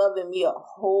I'm loving me a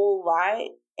whole lot.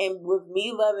 And with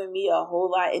me loving me a whole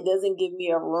lot, it doesn't give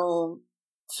me a room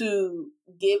to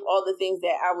give all the things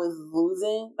that I was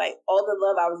losing, like all the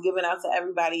love I was giving out to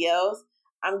everybody else.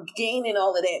 I'm gaining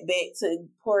all of that back to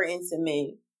pour into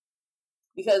me.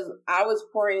 Because I was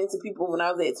pouring into people when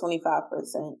I was at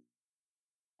 25%.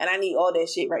 And I need all that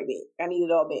shit right back. I need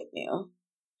it all back now.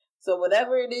 So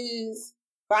whatever it is,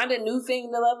 find a new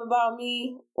thing to love about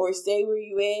me or stay where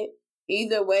you at.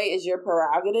 Either way is your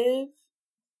prerogative.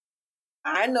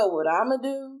 I know what I'm going to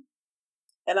do,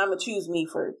 and I'm going to choose me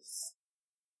first.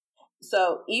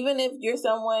 So even if you're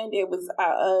someone that was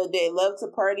that loved to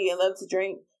party and loved to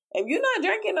drink, if you're not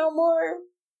drinking no more,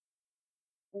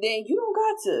 then you don't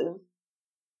got to.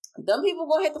 Them people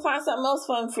going to have to find something else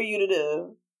fun for you to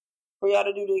do, for y'all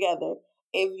to do together.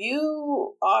 If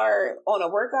you are on a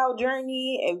workout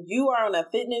journey, if you are on a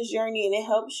fitness journey and it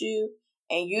helps you,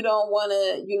 and you don't want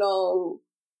to,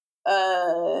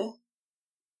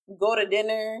 go to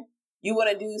dinner, you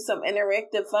want to do some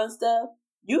interactive fun stuff,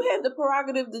 you have the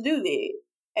prerogative to do that.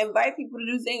 Invite people to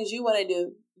do things you want to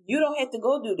do. You don't have to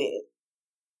go do that.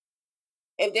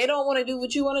 If they don't want to do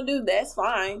what you want to do, that's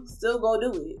fine. Still go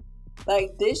do it.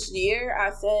 Like this year,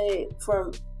 I said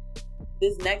from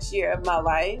this next year of my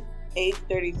life, age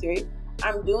 33,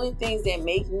 I'm doing things that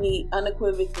make me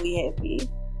unequivocally happy.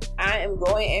 I am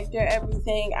going after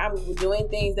everything. I'm doing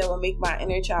things that will make my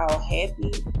inner child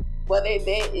happy. Whether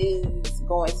that is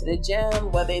going to the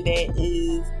gym, whether that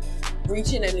is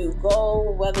reaching a new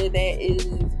goal, whether that is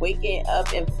waking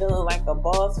up and feeling like a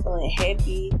boss, feeling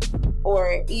happy,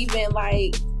 or even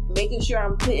like making sure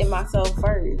I'm putting myself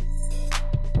first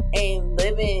and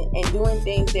living and doing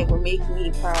things that will make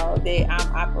me proud that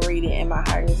I'm operating in my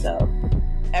higher self.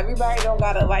 Everybody don't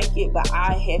gotta like it, but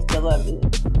I have to love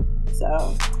it.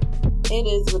 So it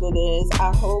is what it is.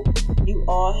 I hope you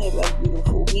all have a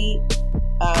beautiful week.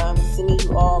 Sending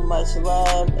you all much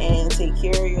love and take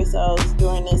care of yourselves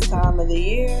during this time of the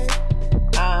year.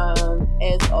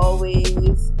 As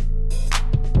always,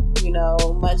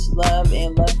 much love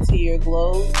and love to your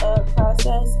glow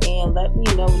process, and let me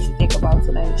know what you think about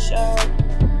tonight's show.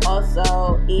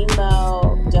 Also,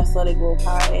 email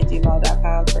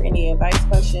justletitglowpod@gmail.com for any advice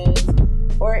questions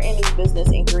or any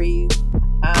business inquiries.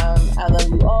 I love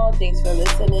you all. Thanks for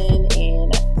listening,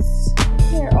 and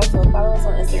also follow us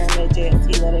on Instagram at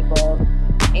JSTLetItGlow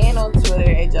and on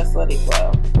Twitter at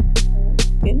JustLetItGlow.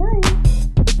 Good night.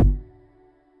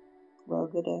 Well,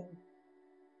 good day.